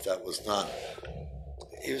stuff that was not.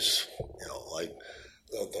 He was, like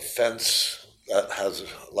the fence that has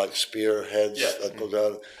like spear heads that go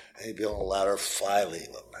down, and he'd be on a ladder filing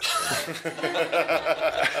them.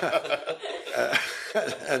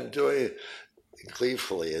 And doing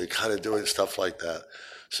gleefully and kind of doing stuff like that.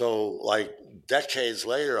 So like decades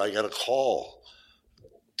later, I got a call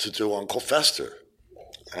to do Uncle Fester.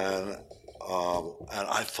 And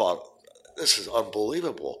I thought, this is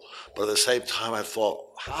unbelievable. But at the same time, I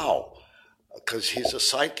thought, how? Because he's a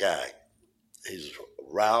sight gag. He's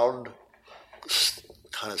round,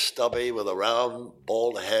 kind of stubby with a round,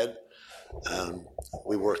 bald head. And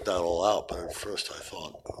we worked that all out. But at first I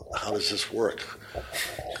thought, how does this work?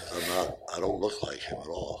 Because I don't look like him at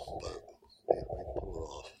all. But we pulled it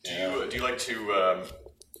off. Do you like to,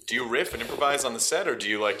 do you riff and improvise on the set, or do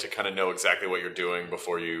you like to kind of know exactly what you're doing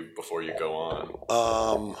before you go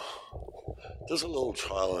on? There's a little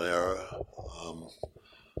trial and error.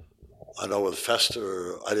 I know with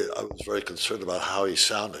Fester, I was very concerned about how he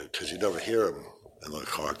sounded because you never hear him in the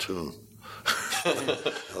cartoon.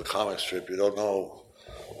 a comic strip. You don't know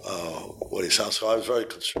what he sounds. So I was very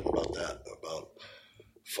concerned about that, about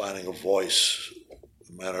finding a voice,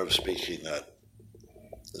 a manner of speaking that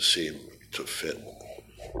seemed to fit.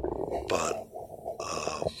 But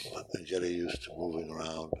I'm getting used to moving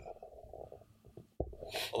around.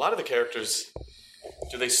 A lot of the characters,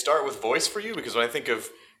 do they start with voice for you? Because when I think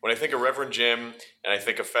of Reverend Jim, and I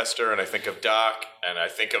think of Fester, and I think of Doc, and I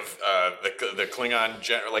think of the Klingon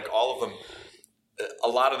general, like all of them, a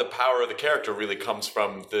lot of the power of the character really comes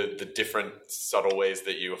from the different subtle ways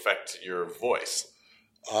that you affect your voice.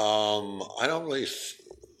 I don't really.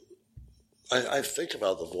 I think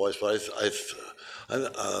about the voice, but I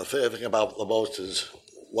think about the most is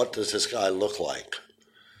what does this guy look like,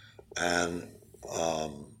 and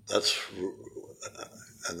that's.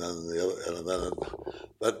 And then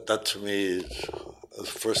that to me is the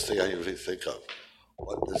first thing I usually think of.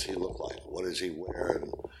 What does he look like? What does he wear?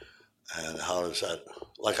 And how does that?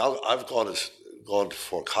 Like I've gone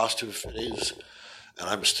for costume fittings, and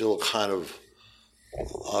I'm still kind of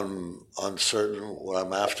uncertain what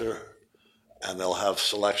I'm after. And they'll have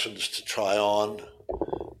selections to try on,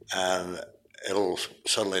 and it'll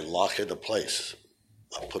suddenly lock into place.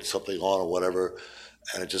 I'll put something on or whatever,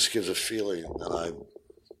 and it just gives a feeling that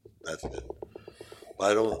that's it.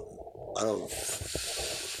 But I don't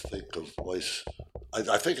think of voice.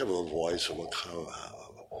 I think of a voice or what kind of,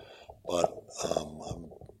 but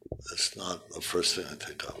it's not the first thing I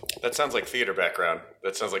think of. That sounds like theater background.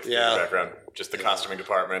 Just the costuming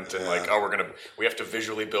department and we have to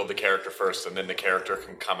visually build the character first, and then the character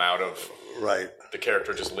can come out of. Right. The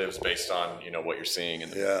character just lives based on what you're seeing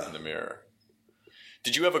in the mirror.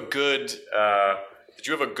 Did you have a good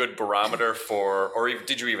barometer for, or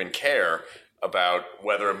did you even care about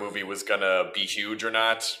whether a movie was gonna be huge or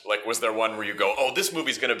not? Like, was there one where you go, "Oh, this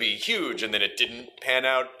movie's gonna be huge," and then it didn't pan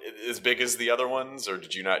out as big as the other ones, or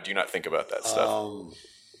do you not think about that stuff?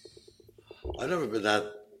 I've never been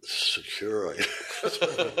that secure.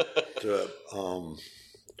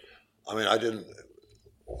 I mean, I didn't.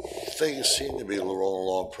 Things seem to be rolling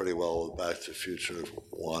along pretty well with Back to the Future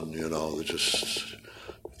 1. They just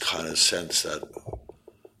kind of sense that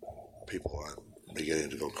people aren't beginning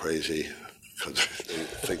to go crazy because they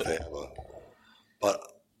think they have a. But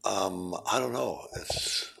I don't know.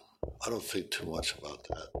 I don't think too much about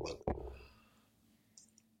that. But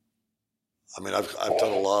I mean, I've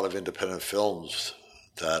done a lot of independent films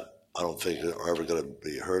that I don't think are ever going to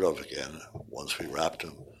be heard of again once we wrapped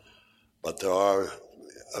them. But there are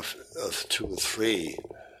two or three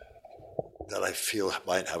that I feel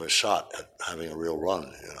might have a shot at having a real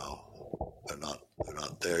run. They're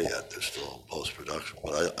not there yet. They're still in post production.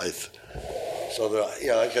 But I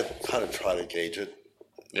could kind of try to gauge it.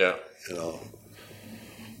 Yeah.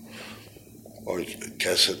 Or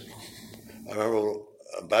guess it. I remember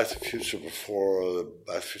Back to the Future before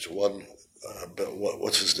Back to the Future 1.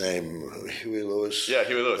 What's his name? Huey Lewis. Yeah,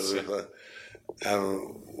 Huey Lewis. Yeah.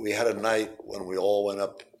 And we had a night when we all went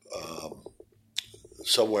up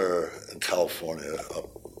somewhere in California, up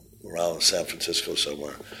around San Francisco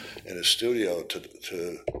somewhere, in a studio to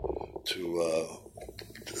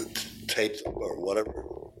tape or whatever,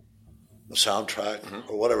 a soundtrack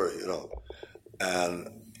or whatever, and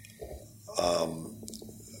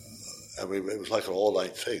it was like an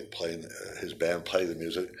all-night thing. His band played the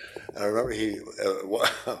music, and I remember he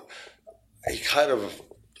kind of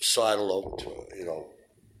sidled over to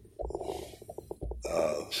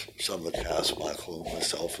some of the cast, Michael and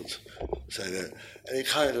myself, and saying that, and he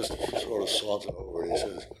kind of just sort of sauntered over. He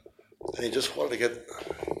says, and he just wanted to get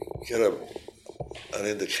an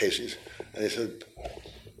indication, and he said,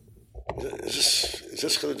 "Is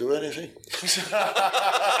this going to do anything?"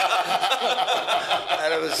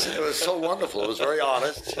 And it was so wonderful. It was very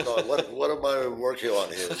honest. What am I working on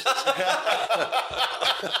here?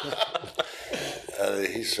 And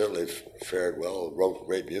he certainly fared well. Wrote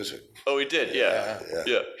great music. Oh, he did. Yeah.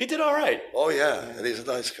 He did all right. Oh yeah, and he's a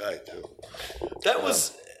nice guy too. That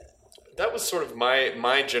was sort of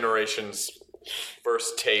my generation's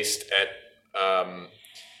first taste at.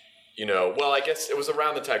 Well, I guess it was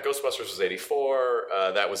around the time Ghostbusters was 84.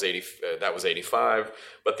 That was 85.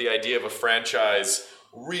 But the idea of a franchise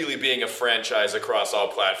really being a franchise across all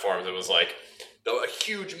platforms, it was like a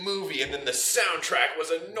huge movie, and then the soundtrack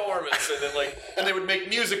was enormous, and then and they would make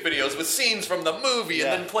music videos with scenes from the movie,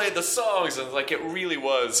 and then play the songs, and it really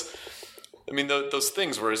was I mean, those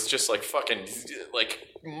things where it's just like fucking like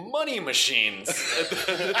money machines at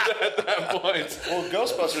that point. Well,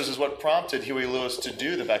 Ghostbusters is what prompted Huey Lewis to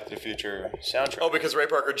do the Back to the Future soundtrack. Oh, because Ray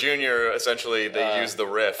Parker Jr. essentially they used the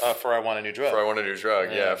riff for "I Want a New Drug." For "I Want a New Drug,"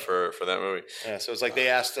 for that movie. Yeah, so it's like they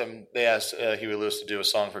asked Huey Lewis to do a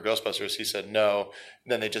song for Ghostbusters. He said no.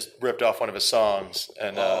 Then they just ripped off one of his songs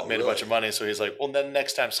and made a bunch of money. So he's like, well, then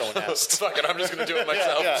next time someone asks, fuck it, I'm just going to do it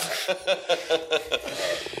myself.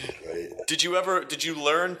 Did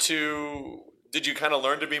you kind of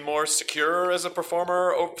learn to be more secure as a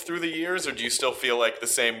performer through the years, or do you still feel like the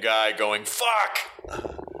same guy going, fuck?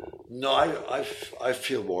 No, I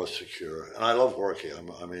feel more secure, and I love working. I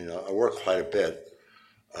work quite a bit,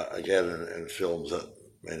 again, in films that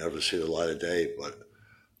may never see the light of day,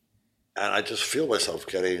 and I just feel myself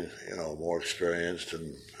getting, more experienced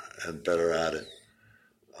and better at it.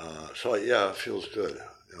 So yeah, it feels good.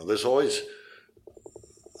 There's always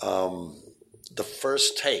the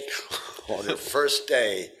first take on your first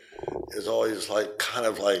day is always I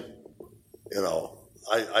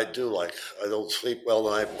don't sleep well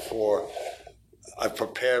the night before. I've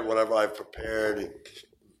prepared whatever I've prepared,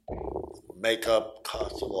 makeup,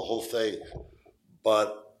 costume, the whole thing,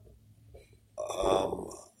 but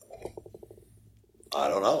I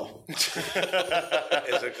don't know. Is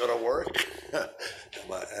it going to work? And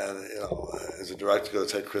is the director going to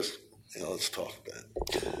say, Chris, let's talk about it.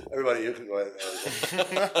 Everybody, you can go ahead.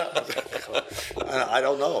 I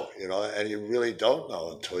don't know, and you really don't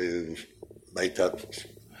know until you make that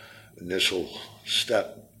initial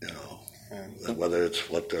step, whether it's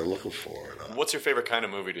what they're looking for or not. What's your favorite kind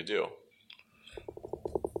of movie to do?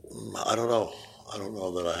 I don't know. I don't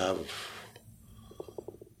know that I have.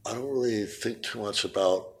 I don't really think too much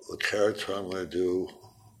about the character I'm going to do,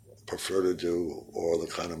 prefer to do, or the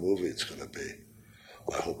kind of movie it's going to be.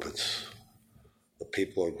 I hope the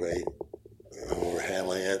people are great who are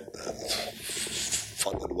handling it, and it's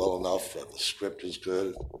funded well enough that the script is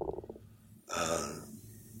good, and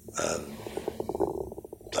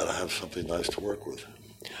that I have something nice to work with.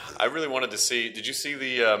 I really wanted to see. Did you see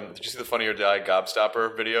the Funny or Die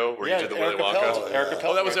Gobstopper video where you did the Willy Wonka?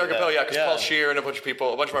 Oh, that was Eric Appel. Yeah, because Paul Scheer and a bunch of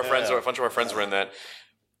our friends were in that.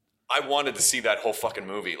 I wanted to see that whole fucking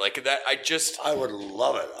movie like that. I would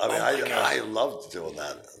love it. I loved doing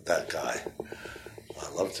that guy. I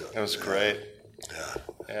loved it. It was great.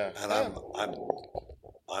 Yeah. And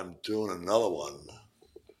I'm doing another one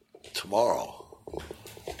tomorrow.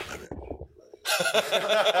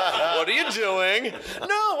 What are you doing?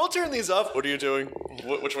 No, we'll turn these off. What are you doing?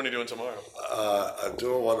 Which one are you doing tomorrow? I'm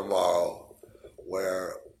doing one tomorrow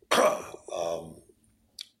where the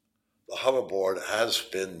hoverboard has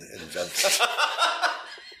been invented.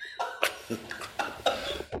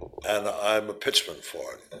 And I'm a pitchman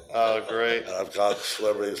for it. Oh, great. And I've got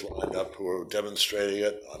celebrities lined up who are demonstrating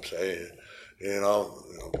it. I'm saying,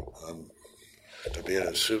 I'm to be in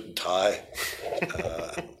a suit and tie.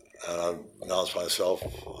 And I've announced myself,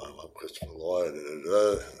 I'm Christopher Lloyd.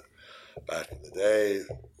 Back in the day,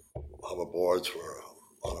 hoverboards were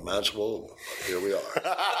unimaginable, but here we are.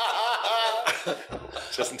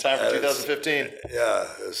 Just in time for 2015. Yeah,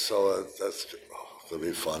 so that's going to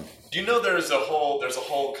be fun. Do you know there's a whole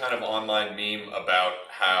kind of online meme about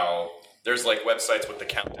how there's like websites with the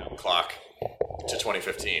countdown clock to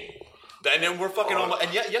 2015. And then we're fucking almost,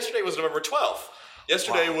 and yesterday was November 12th.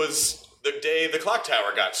 Yesterday was the day the clock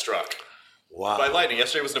tower got struck by lightning.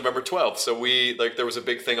 Yesterday was November 12th, so there was a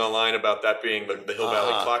big thing online about that being the Hill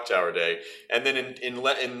Valley Clock Tower Day. And then in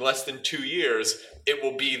less than 2 years, it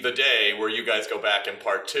will be the day where you guys go back in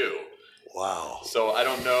part 2. Wow. So I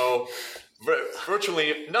don't know.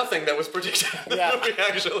 Virtually nothing that was predicted in the movie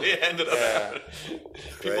actually ended up happening.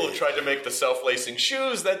 People have tried to make the self-lacing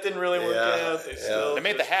shoes. That didn't really work out. They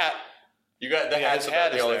made the hat. You got the hat's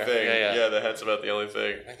about the only thing. Yeah, the hat's about the only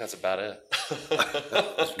thing. I think that's about it.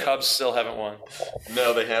 Cubs still haven't won.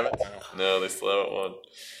 No, they haven't. No, they still haven't won.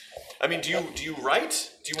 I mean, do you write?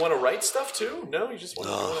 Do you want to write stuff too? No, you just want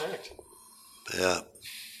to act. Yeah,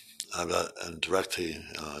 and directing.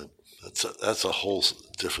 That's a whole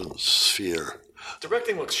different sphere.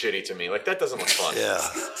 Directing looks shitty to me. Like, that doesn't look fun. Yeah.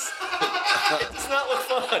 It does not look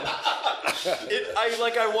fun.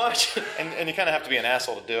 I watch it. And you kind of have to be an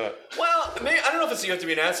asshole to do it. Well, maybe, I don't know if it's you have to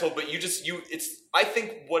be an asshole, but I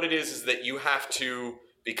think what it is that you have to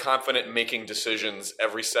be confident in making decisions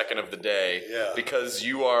every second of the day. Yeah. Because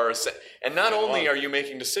you are, and not only are you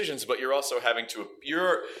making decisions, but you're also having to, you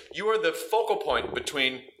are the focal point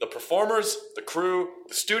between the performers, the crew,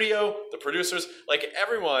 the studio, the producers, like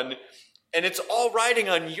everyone. And it's all riding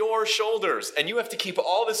on your shoulders. And you have to keep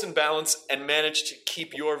all this in balance and manage to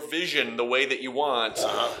keep your vision the way that you want.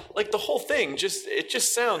 Like, the whole thing, it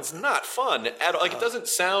just sounds not fun at all. Like, it doesn't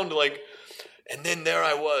sound like... And then there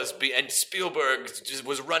I was, and Spielberg just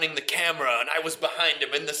was running the camera, and I was behind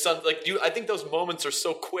him in the sun. Like, I think those moments are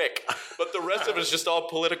so quick, but the rest of it is just all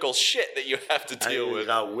political shit that you have to deal with. You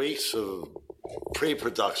got weeks of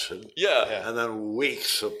pre-production, and then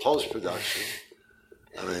weeks of post-production.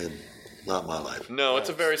 I mean, not my life. No, it's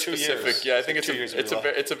a very specific. Yeah, I think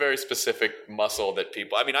it's a very specific muscle that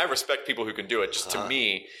people. I mean, I respect people who can do it. Just to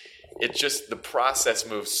me, it just the process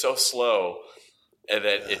moves so slow, and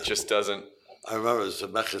that it just doesn't. I remember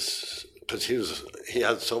Zemeckis, because he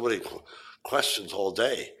had so many questions all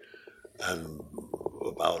day, and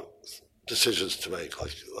about decisions to make.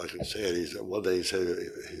 Like he said, one day he said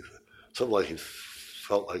something like he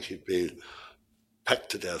felt like he'd been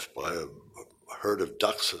pecked to death by a herd of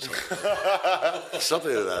ducks or something,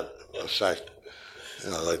 something to that effect.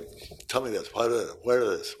 You know, like, tell me this. Where did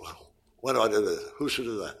this? When do I do this? Who should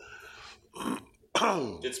do that?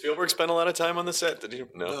 Did Spielberg spend a lot of time on the set? Did he?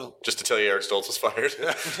 No. Just to tell you Eric Stoltz was fired.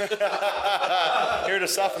 Here to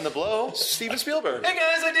soften the blow, Steven Spielberg. Hey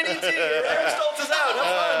guys, I did E.T. Eric Stoltz is out.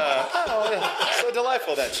 Have fun. So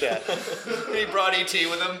delightful, that chat. He brought E.T.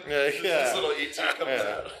 with him. Yeah. This little E.T. comes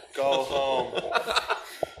out. Go home.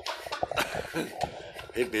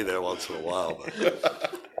 He'd be there once in a while,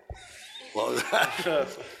 but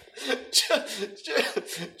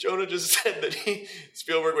Jonah just said that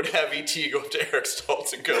Spielberg would have E.T. go up to Eric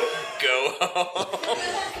Stoltz and go home.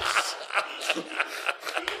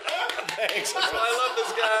 Thanks. I love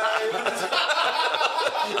this guy.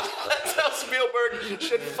 That's how Spielberg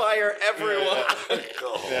should fire everyone.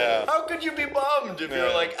 Yeah. How could you be bummed if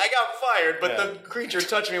you're like, I got fired, but the creature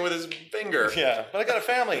touched me with his finger? Yeah, but I got a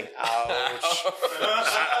family. Ouch.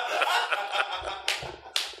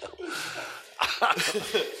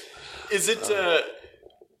 Is it?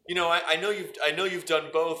 I know you've done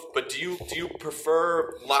both, but do you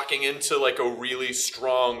prefer locking into like a really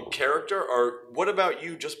strong character, or what about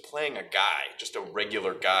you just playing a guy, just a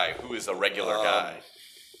regular guy who is a regular guy?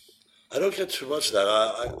 I don't get too much of that.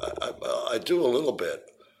 I do a little bit,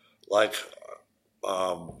 like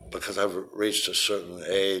because I've reached a certain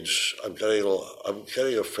age. I'm getting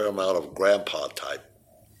a fair amount of grandpa type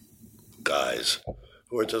guys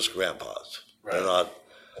who are just grandpas. Right. They're not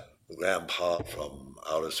grandpa from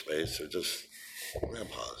outer space. They're just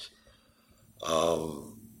grandpas,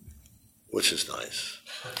 which is nice.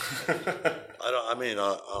 I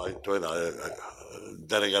like doing that.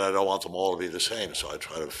 Then again, I don't want them all to be the same, so I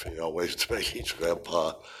try to figure out ways to make each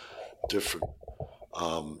grandpa different.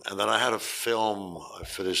 And then I had a film I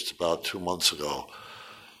finished about 2 months ago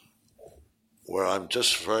where I'm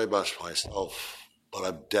just very much myself, but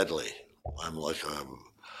I'm deadly. I'm like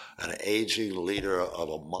an aging leader of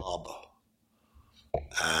a mob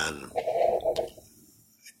and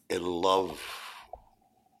in love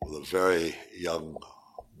with a very young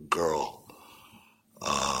girl.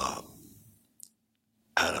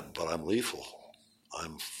 But I'm lethal.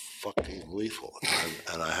 I'm fucking lethal.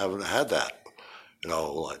 And I haven't had that.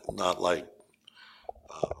 Not like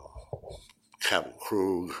Captain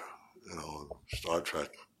Krug, Star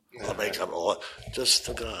Trek. Just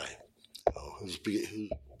the guy who's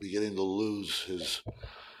beginning to lose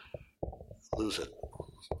it.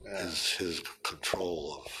 His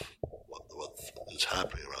control of what is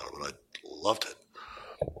happening around him. And I loved it.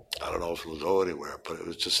 I don't know if it'll go anywhere, but it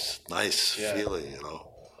was just nice feeling,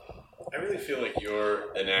 I really feel like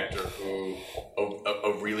you're an actor who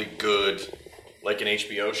a really good, like an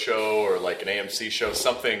HBO show or like an AMC show,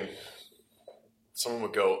 someone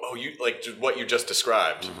would go, oh, you like what you just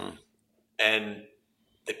described, and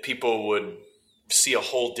that people would see a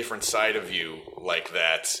whole different side of you like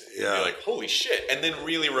that. Yeah. You're like, holy shit. And then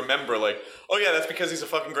really remember like, oh yeah, that's because he's a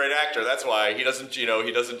fucking great actor. That's why he doesn't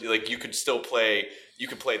like, you could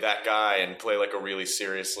play that guy and play like a really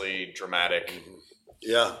seriously dramatic.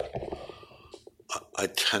 Yeah. I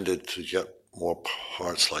tended to get more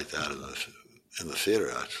parts like that in the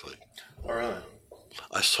theater, actually. Oh, really?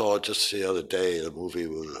 I saw just the other day the movie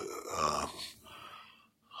with,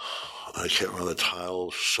 I can't remember the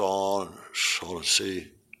title, Shaun and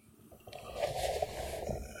C.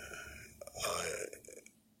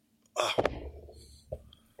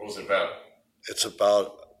 What was it about? It's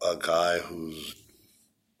about a guy who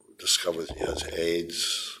discovers he has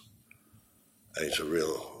AIDS, and he's a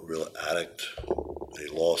real addict. And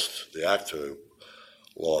the actor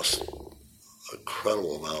lost an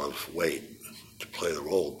incredible amount of weight to play the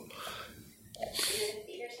role. Is it in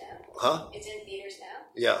theaters now? Huh? It's in theaters now?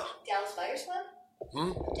 Yeah. Dallas Buyers Club?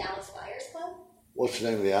 Dallas Buyers Club? What's the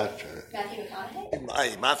name of the actor? Matthew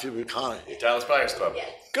McConaughey? Matthew McConaughey. Dallas Buyers Club. Yeah.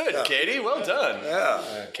 Good, Katie. Well done.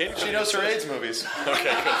 Yeah. Katie, She knows her AIDS movies. Okay,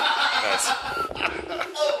 good. Nice.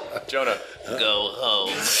 Jonah. Go home.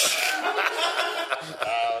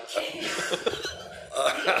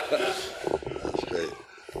 That's great.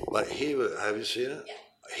 But have you seen it? Yeah.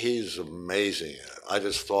 He's amazing. I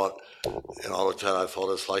just thought, all the time I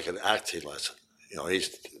thought it's like an acting lesson.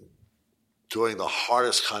 He's doing the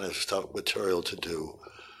hardest kind of material to do.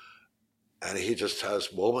 And he just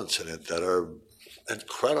has moments in it that are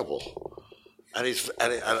incredible. And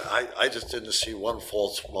I just didn't see one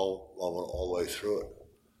false moment all the way through it.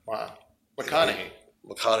 Wow. McConaughey.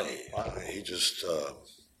 Wow. He just,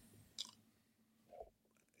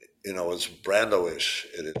 it's Brando-ish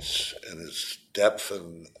in its depth,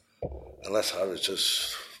 and unless I was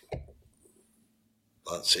just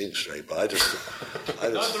not seeing straight, but I just No,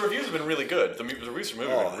 the reviews have been really good. The reviews for the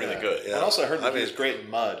movie have been really good. Yeah. And also I heard that he was great in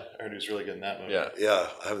Mud. I heard he was really good in that movie. Yeah.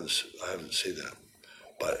 I haven't seen that,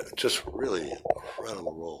 but just really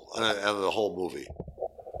incredible role, and the whole movie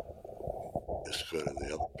is good, and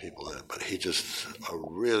the other people in it. But he just a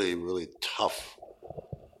really, really tough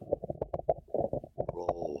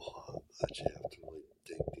role that you have to really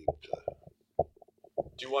dig deep to.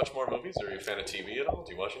 Do you watch more movies, or are you a fan of TV at all?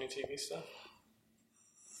 Do you watch any TV stuff?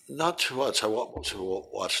 Not too much. I mostly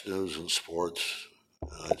watch news and sports,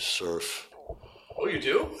 and I surf. Oh, you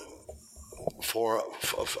do? Surfing.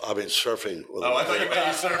 I thought you meant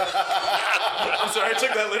you surf. I'm sorry, I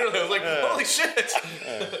took that literally. I was like, holy shit.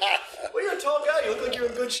 Well, you're a tall guy. You look like you're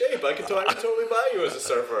in good shape. I could totally buy you as a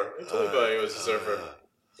surfer.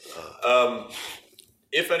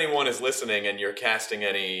 If anyone is listening and you're casting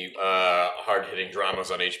any hard-hitting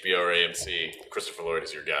dramas on HBO or AMC, Christopher Lloyd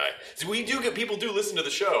is your guy. So people do listen to the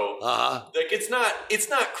show. Like it's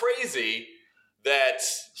not crazy that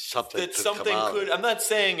something could. I'm not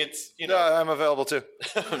saying it's No, I'm available too.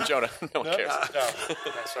 Jonah. No one cares. No.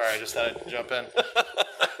 Sorry, I just had to jump in.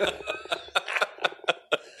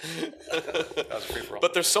 That was a free for all.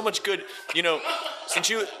 But there's so much good, since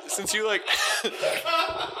you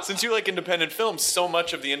like independent films, so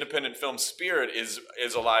much of the independent film spirit is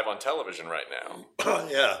alive on television right now.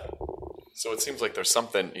 Yeah. So it seems like there's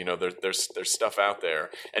something, there's stuff out there,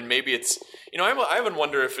 and maybe it's, I even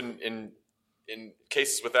wonder if in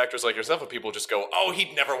cases with actors like yourself, if people just go, oh,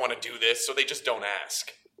 he'd never want to do this, so they just don't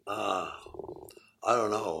ask. I don't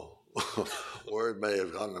know. Word may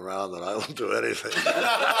have gone around that I won't do anything.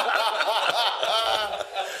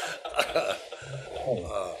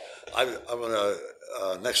 I'm gonna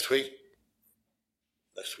next week.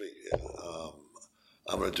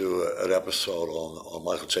 I'm gonna do an episode on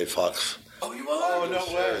Michael J. Fox. Oh, you are? Oh, no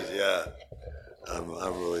way. Yeah. I'm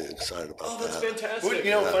really excited about that. Oh, that's fantastic. Funny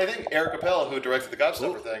thing, Eric Appel, who directed the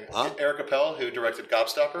Gobstopper thing. Eric Appel, who directed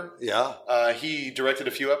Gobstopper. Yeah. He directed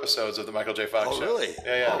a few episodes of the Michael J. Fox show. Oh, really?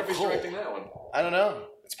 Yeah. I wonder if he's directing that one. I don't know.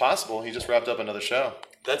 It's possible. He just wrapped up another show.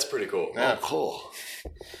 That's pretty cool. Yeah. Oh, cool.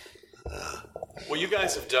 Well, you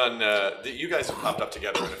guys have done. You guys have popped up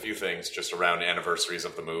together in a few things just around anniversaries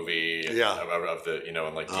of the movie. Yeah. Of the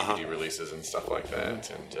and like DVD releases and stuff like that,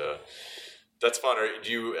 and that's fun.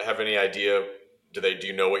 Do you have any idea? Do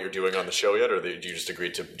you know what you're doing on the show yet, or do you just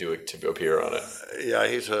agree to appear on it? Yeah,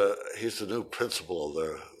 he's the new principal of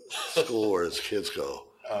their school where his kids go,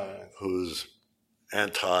 who's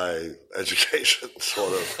anti-education,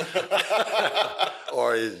 sort of,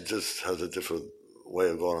 or he just has a different way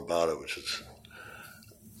of going about it, which is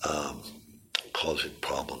causing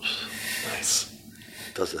problems. Nice.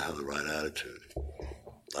 Doesn't have the right attitude.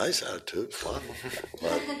 Nice attitude, fun,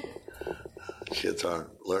 but kids aren't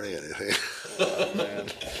learning anything. Oh, man.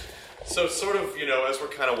 So sort of, as we're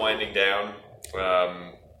kind of winding down,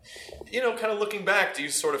 kind of looking back, do you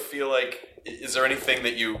sort of feel like, is there anything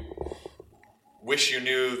that you wish you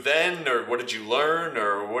knew then, or what did you learn,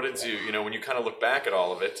 or what did you, when you kind of look back at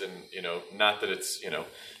all of it, and, not that it's,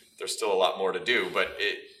 there's still a lot more to do, but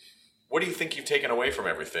what do you think you've taken away from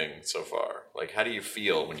everything so far? Like, how do you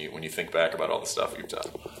feel when you think back about all the stuff you've done?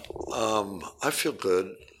 I feel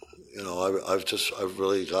good. I've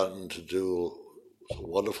really gotten to do some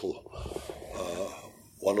wonderful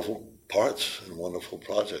parts and wonderful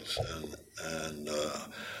projects, and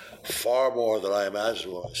far more than I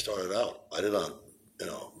imagined when I started out.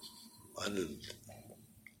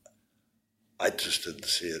 I just didn't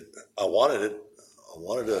see it. I wanted it,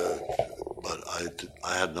 but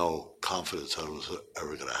I had no confidence that it was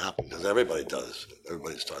ever going to happen, because everybody does.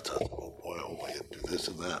 Everybody starts out, oh boy, I hope I can do this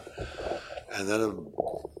and that. And then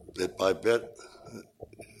bit by bit, it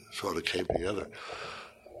sort of came together.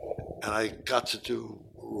 And I got to do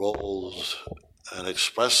roles and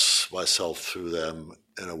express myself through them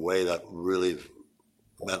in a way that really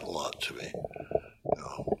meant a lot to me.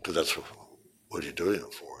 Because that's what you're doing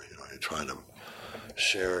it for. You're trying to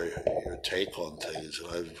share your take on things,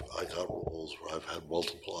 and I got roles where I've had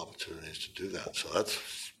multiple opportunities to do that. So that's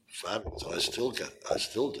fabulous, and I still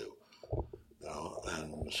do.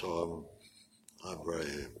 And so I'm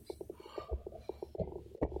very,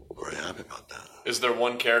 very happy about that. Is there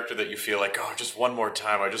one character that you feel like, oh, just one more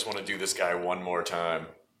time, I just want to do this guy one more time?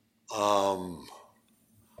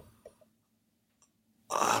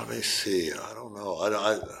 Let me see. I don't know.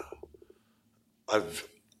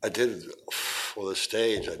 I did for the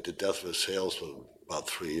stage. I did Death of a Salesman about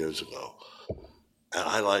 3 years ago, and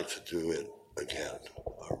I like to do it again.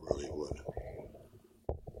 I really would,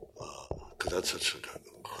 because that's such an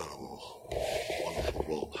incredible, wonderful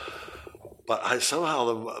role. But somehow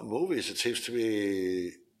the movies, it seems to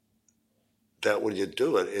me that when you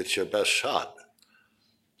do it, it's your best shot.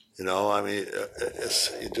 I mean,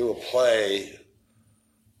 you do a play,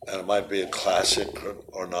 and it might be a classic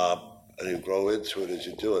or not, and you grow into it as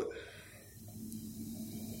you do it.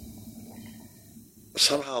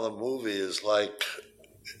 Somehow the movie is like,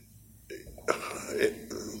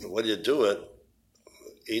 when you do it,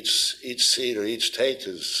 each scene or each take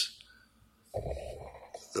is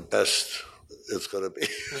the best it's going to be.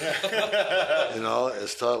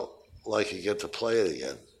 It's not like you get to play it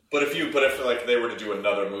again. But if like they were to do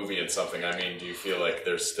another movie and something, I mean, do you feel like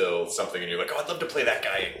there's still something and you're like, oh, I'd love to play that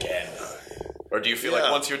guy again? Or do you feel like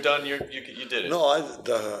once you're done, you did it? No,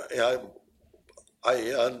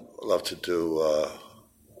 I'd love to do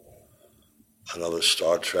another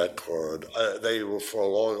Star Trek, or they were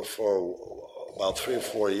for about 3 or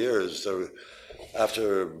 4 years.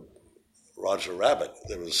 After Roger Rabbit,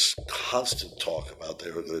 there was constant talk about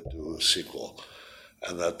they were going to do a sequel,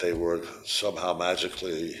 and that they were somehow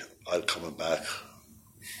magically coming back,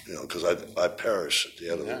 because I perished at the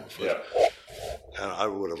end of the first. Yeah. And I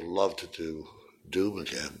would have loved to do Doom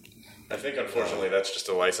again. I think, unfortunately, that's just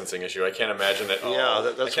a licensing issue. I can't imagine that.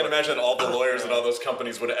 Imagine that all the lawyers and all those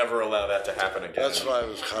companies would ever allow that to happen again. That's what I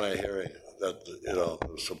was kind of hearing, that there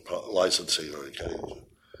was some licensing or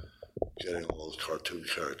getting all those cartoon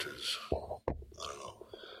characters. I don't know,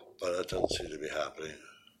 but that doesn't seem to be happening.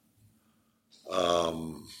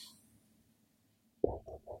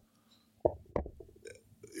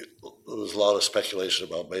 There was a lot of speculation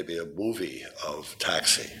about maybe a movie of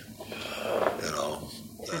Taxi,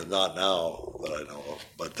 not now that I know of,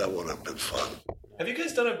 but that would have been fun. Have you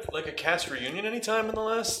guys done a cast reunion anytime in the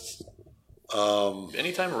last,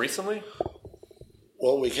 anytime recently?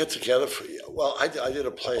 Well, we get together I did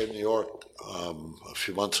a play in New York a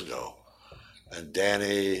few months ago, and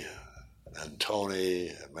Danny and Tony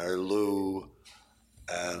and Mary Lou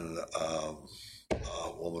and a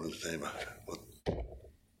woman whose name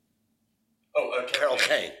Carol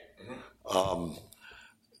Kane,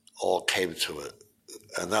 all came to it,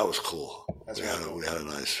 and that was cool. We had a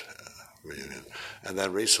nice reunion. And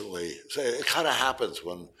then recently, it kind of happens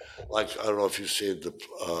when, I don't know if you've seen the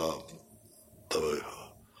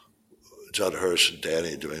Judd Hirsch and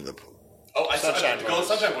Danny doing the... Oh, I saw the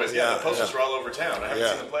Sunshine Boys. Yeah, the posters were all over town. I haven't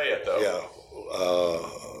seen the play yet, though. Yeah.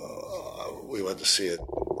 We went to see it,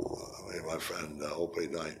 me and my friend,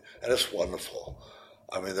 opening night, and it's wonderful.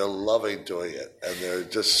 I mean, they're loving doing it, and they're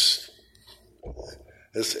just...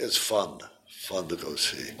 It's fun to go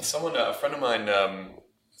see.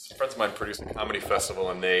 Friends of mine produced a comedy festival,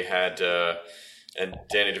 and they had, and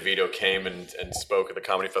Danny DeVito came and spoke at the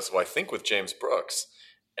comedy festival, I think with James Brooks,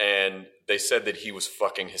 and they said that he was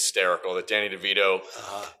fucking hysterical, that Danny DeVito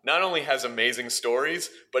not only has amazing stories,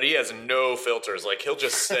 but he has no filters. Like, he'll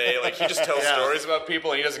just say, he just tells stories about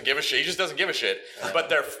people, and he doesn't give a shit. He just doesn't give a shit. But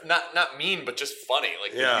they're not mean, but just funny.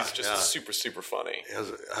 He's just super, super funny. He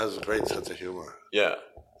has a great sense of humor. Yeah.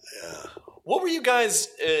 Yeah. What were you guys?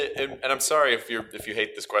 And I'm sorry if you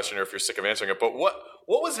hate this question or if you're sick of answering it. But what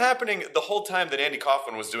was happening the whole time that Andy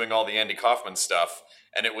Kaufman was doing all the Andy Kaufman stuff,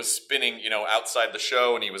 and it was spinning, outside the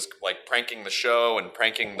show, and he was pranking the show and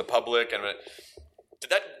pranking the public? And did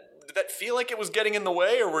that feel like it was getting in the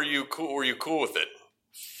way, or were you cool? Were you cool with it?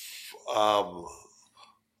 I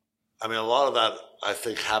mean, a lot of that I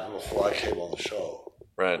think happened before I came on the show.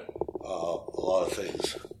 Right. A lot of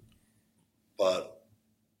things, but.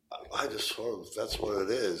 I just that's what it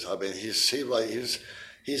is. I mean, he seemed like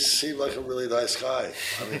a really nice guy.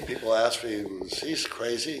 I mean, people ask me, he's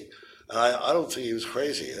crazy? And I don't think he was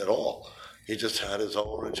crazy at all. He just had his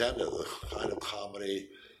own agenda, the kind of comedy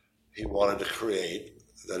he wanted to create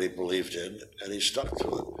that he believed in, and he stuck to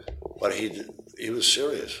it. But he he was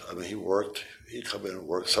serious. I mean, he worked. He'd come in and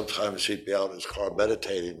work. Sometimes he'd be out in his car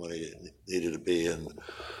meditating when he needed to be in,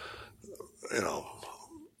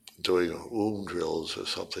 doing womb drills or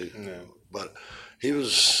something. Yeah. But he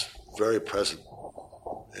was very present.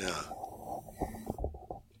 Yeah.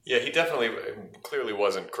 Yeah, he clearly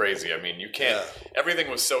wasn't crazy. I mean, you can't. Yeah. Everything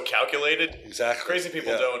was so calculated. Exactly. Crazy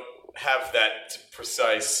people don't have that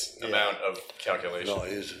precise amount of calculation. No,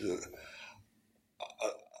 he's.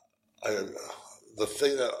 The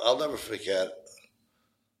thing that I'll never forget.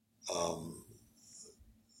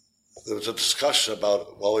 There was a discussion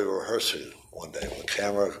about while we were rehearsing one day, with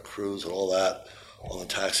camera crews and all that on the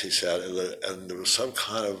taxi set, and there was some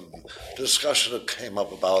kind of discussion that came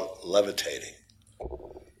up about levitating.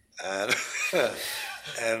 And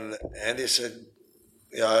and Andy said,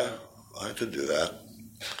 "Yeah, I could do that,"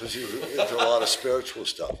 because he was into a lot of spiritual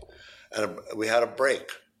stuff. And we had a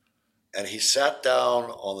break, and he sat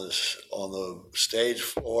down on the stage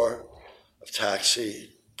floor of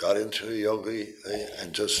taxi, got into a yoga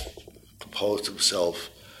and just composed himself.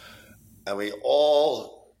 And we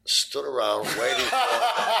all stood around waiting for him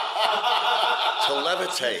to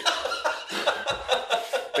levitate.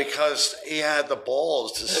 Because he had the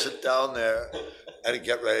balls to sit down there and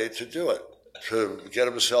get ready to do it, to get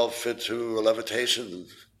himself into a levitation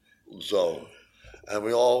zone. And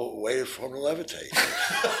we all waited for him to levitate.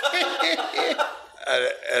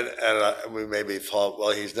 and we maybe thought,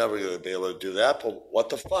 well, he's never going to be able to do that, but what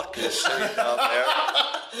the fuck? He's sitting down there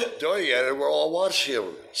doing it, and we're all watching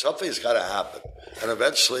him. Something's got to happen. And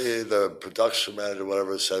eventually the production manager,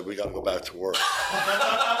 whatever, said, we got to go back to work.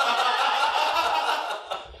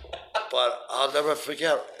 But I'll never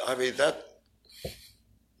forget. I mean, that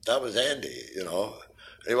was Andy,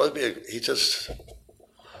 He wasn't being. It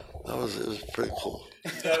was pretty cool.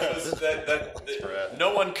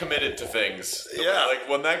 No one committed to things. Yeah. Like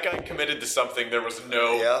when that guy committed to something, there was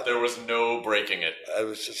no breaking it. I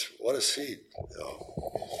was just, what a scene.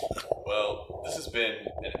 Well, this has been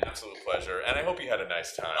an absolute pleasure, and I hope you had a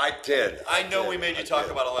nice time. I did. I know we made you talk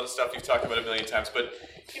about a lot of stuff you've talked about a million times, but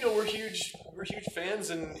we're huge fans,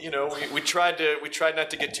 and we tried not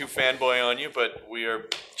to get too fanboy on you, but we are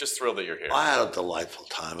just thrilled that you're here. I had a delightful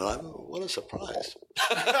time, and what a surprise.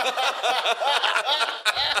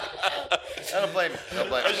 I don't blame you.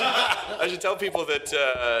 I should tell people that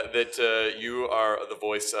you are the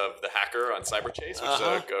voice of the hacker on Cyber Chase, which is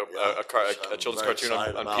a children's cartoon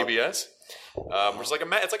on PBS. It's like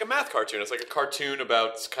a math cartoon. It's like a cartoon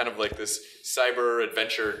about kind of like this cyber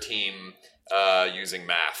adventure team using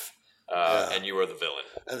math, and you are the villain.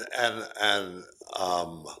 And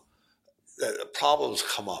problems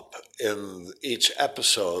come up in each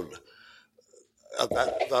episode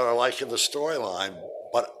that are like in the storyline,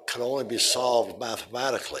 but can only be solved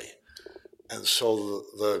mathematically. And so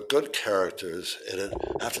the good characters in it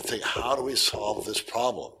have to think, how do we solve this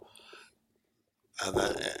problem?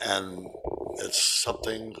 And it's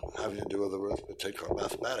something having to do with arithmetic or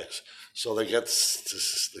mathematics. So the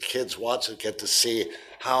kids watch it, get to see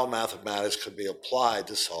how mathematics could be applied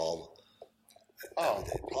to solve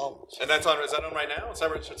everyday problems. And is that on right now?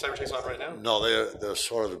 Cyber Chase on right now? No, they're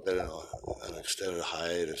sort of been in an extended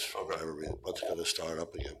hiatus for whatever reason, but they're going to start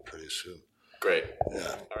up again pretty soon. Great.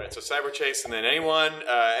 Yeah. All right, so Cyber Chase, and then anyone,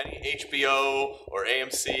 any HBO or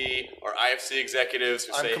AMC or IFC executives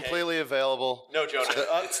who say, I'm completely available. No, Jonah,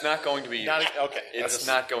 it's not going to be you. Okay. It's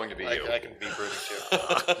not going to be you. I can be broody too.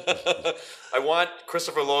 I want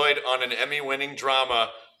Christopher Lloyd on an Emmy-winning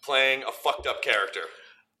drama playing a fucked up character.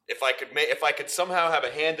 If I could somehow have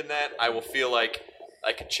a hand in that, I will feel like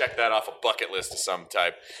I could check that off a bucket list of some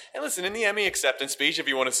type. And listen, in the Emmy acceptance speech, if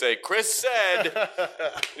you want to say, Chris said,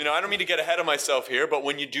 I don't mean to get ahead of myself here, but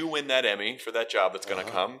when you do win that Emmy for that job that's going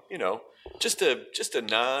to come, just a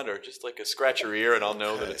nod or just like a scratch your ear and I'll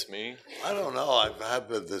know that it's me. I don't know. I've had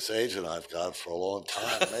this agent I've got for a long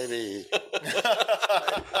time. Maybe.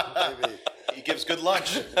 He gives good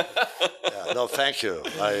lunch. Yeah, no, thank you.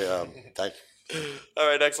 Thank you. All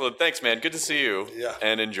right, excellent. Thanks, man. Good to see you. Yeah.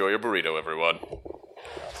 And enjoy your burrito, everyone.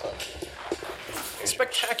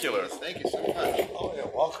 Spectacular. Thank you so much. Oh, you're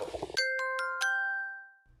welcome.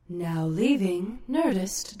 Now leaving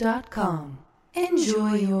Nerdist.com.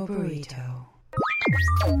 Enjoy your burrito.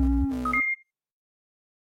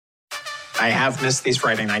 I have missed these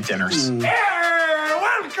Friday night dinners. Hey,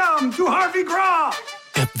 welcome to Harvey Graw.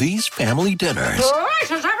 At these family dinners,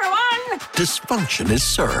 Gracious, everyone! Dysfunction is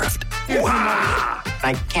served. Wow.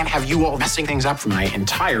 I can't have you all messing things up for my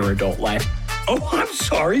entire adult life. Oh, I'm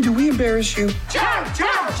sorry. Do we embarrass you?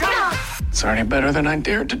 It's already better than I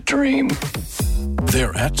dared to dream.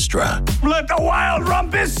 They're extra. Let the wild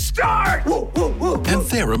rumpus start! Woo, woo, woo. And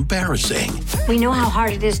they're embarrassing. We know how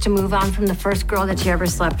hard it is to move on from the first girl that you ever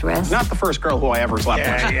slept with. Not the first girl who I ever slept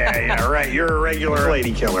with. Yeah, right. You're a regular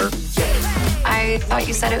lady killer. I thought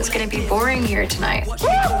you said it was going to be boring here tonight.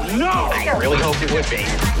 No! I really hoped it would be.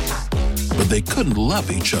 But they couldn't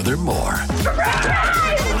love each other more.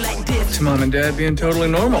 It's Mom and Dad being totally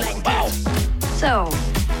normal. Wow. So,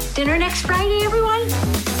 dinner next Friday, everyone?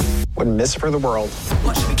 Wouldn't miss it for the world.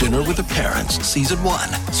 Dinner with the Parents, Season 1.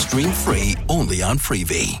 Stream free only on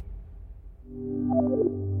Freevee.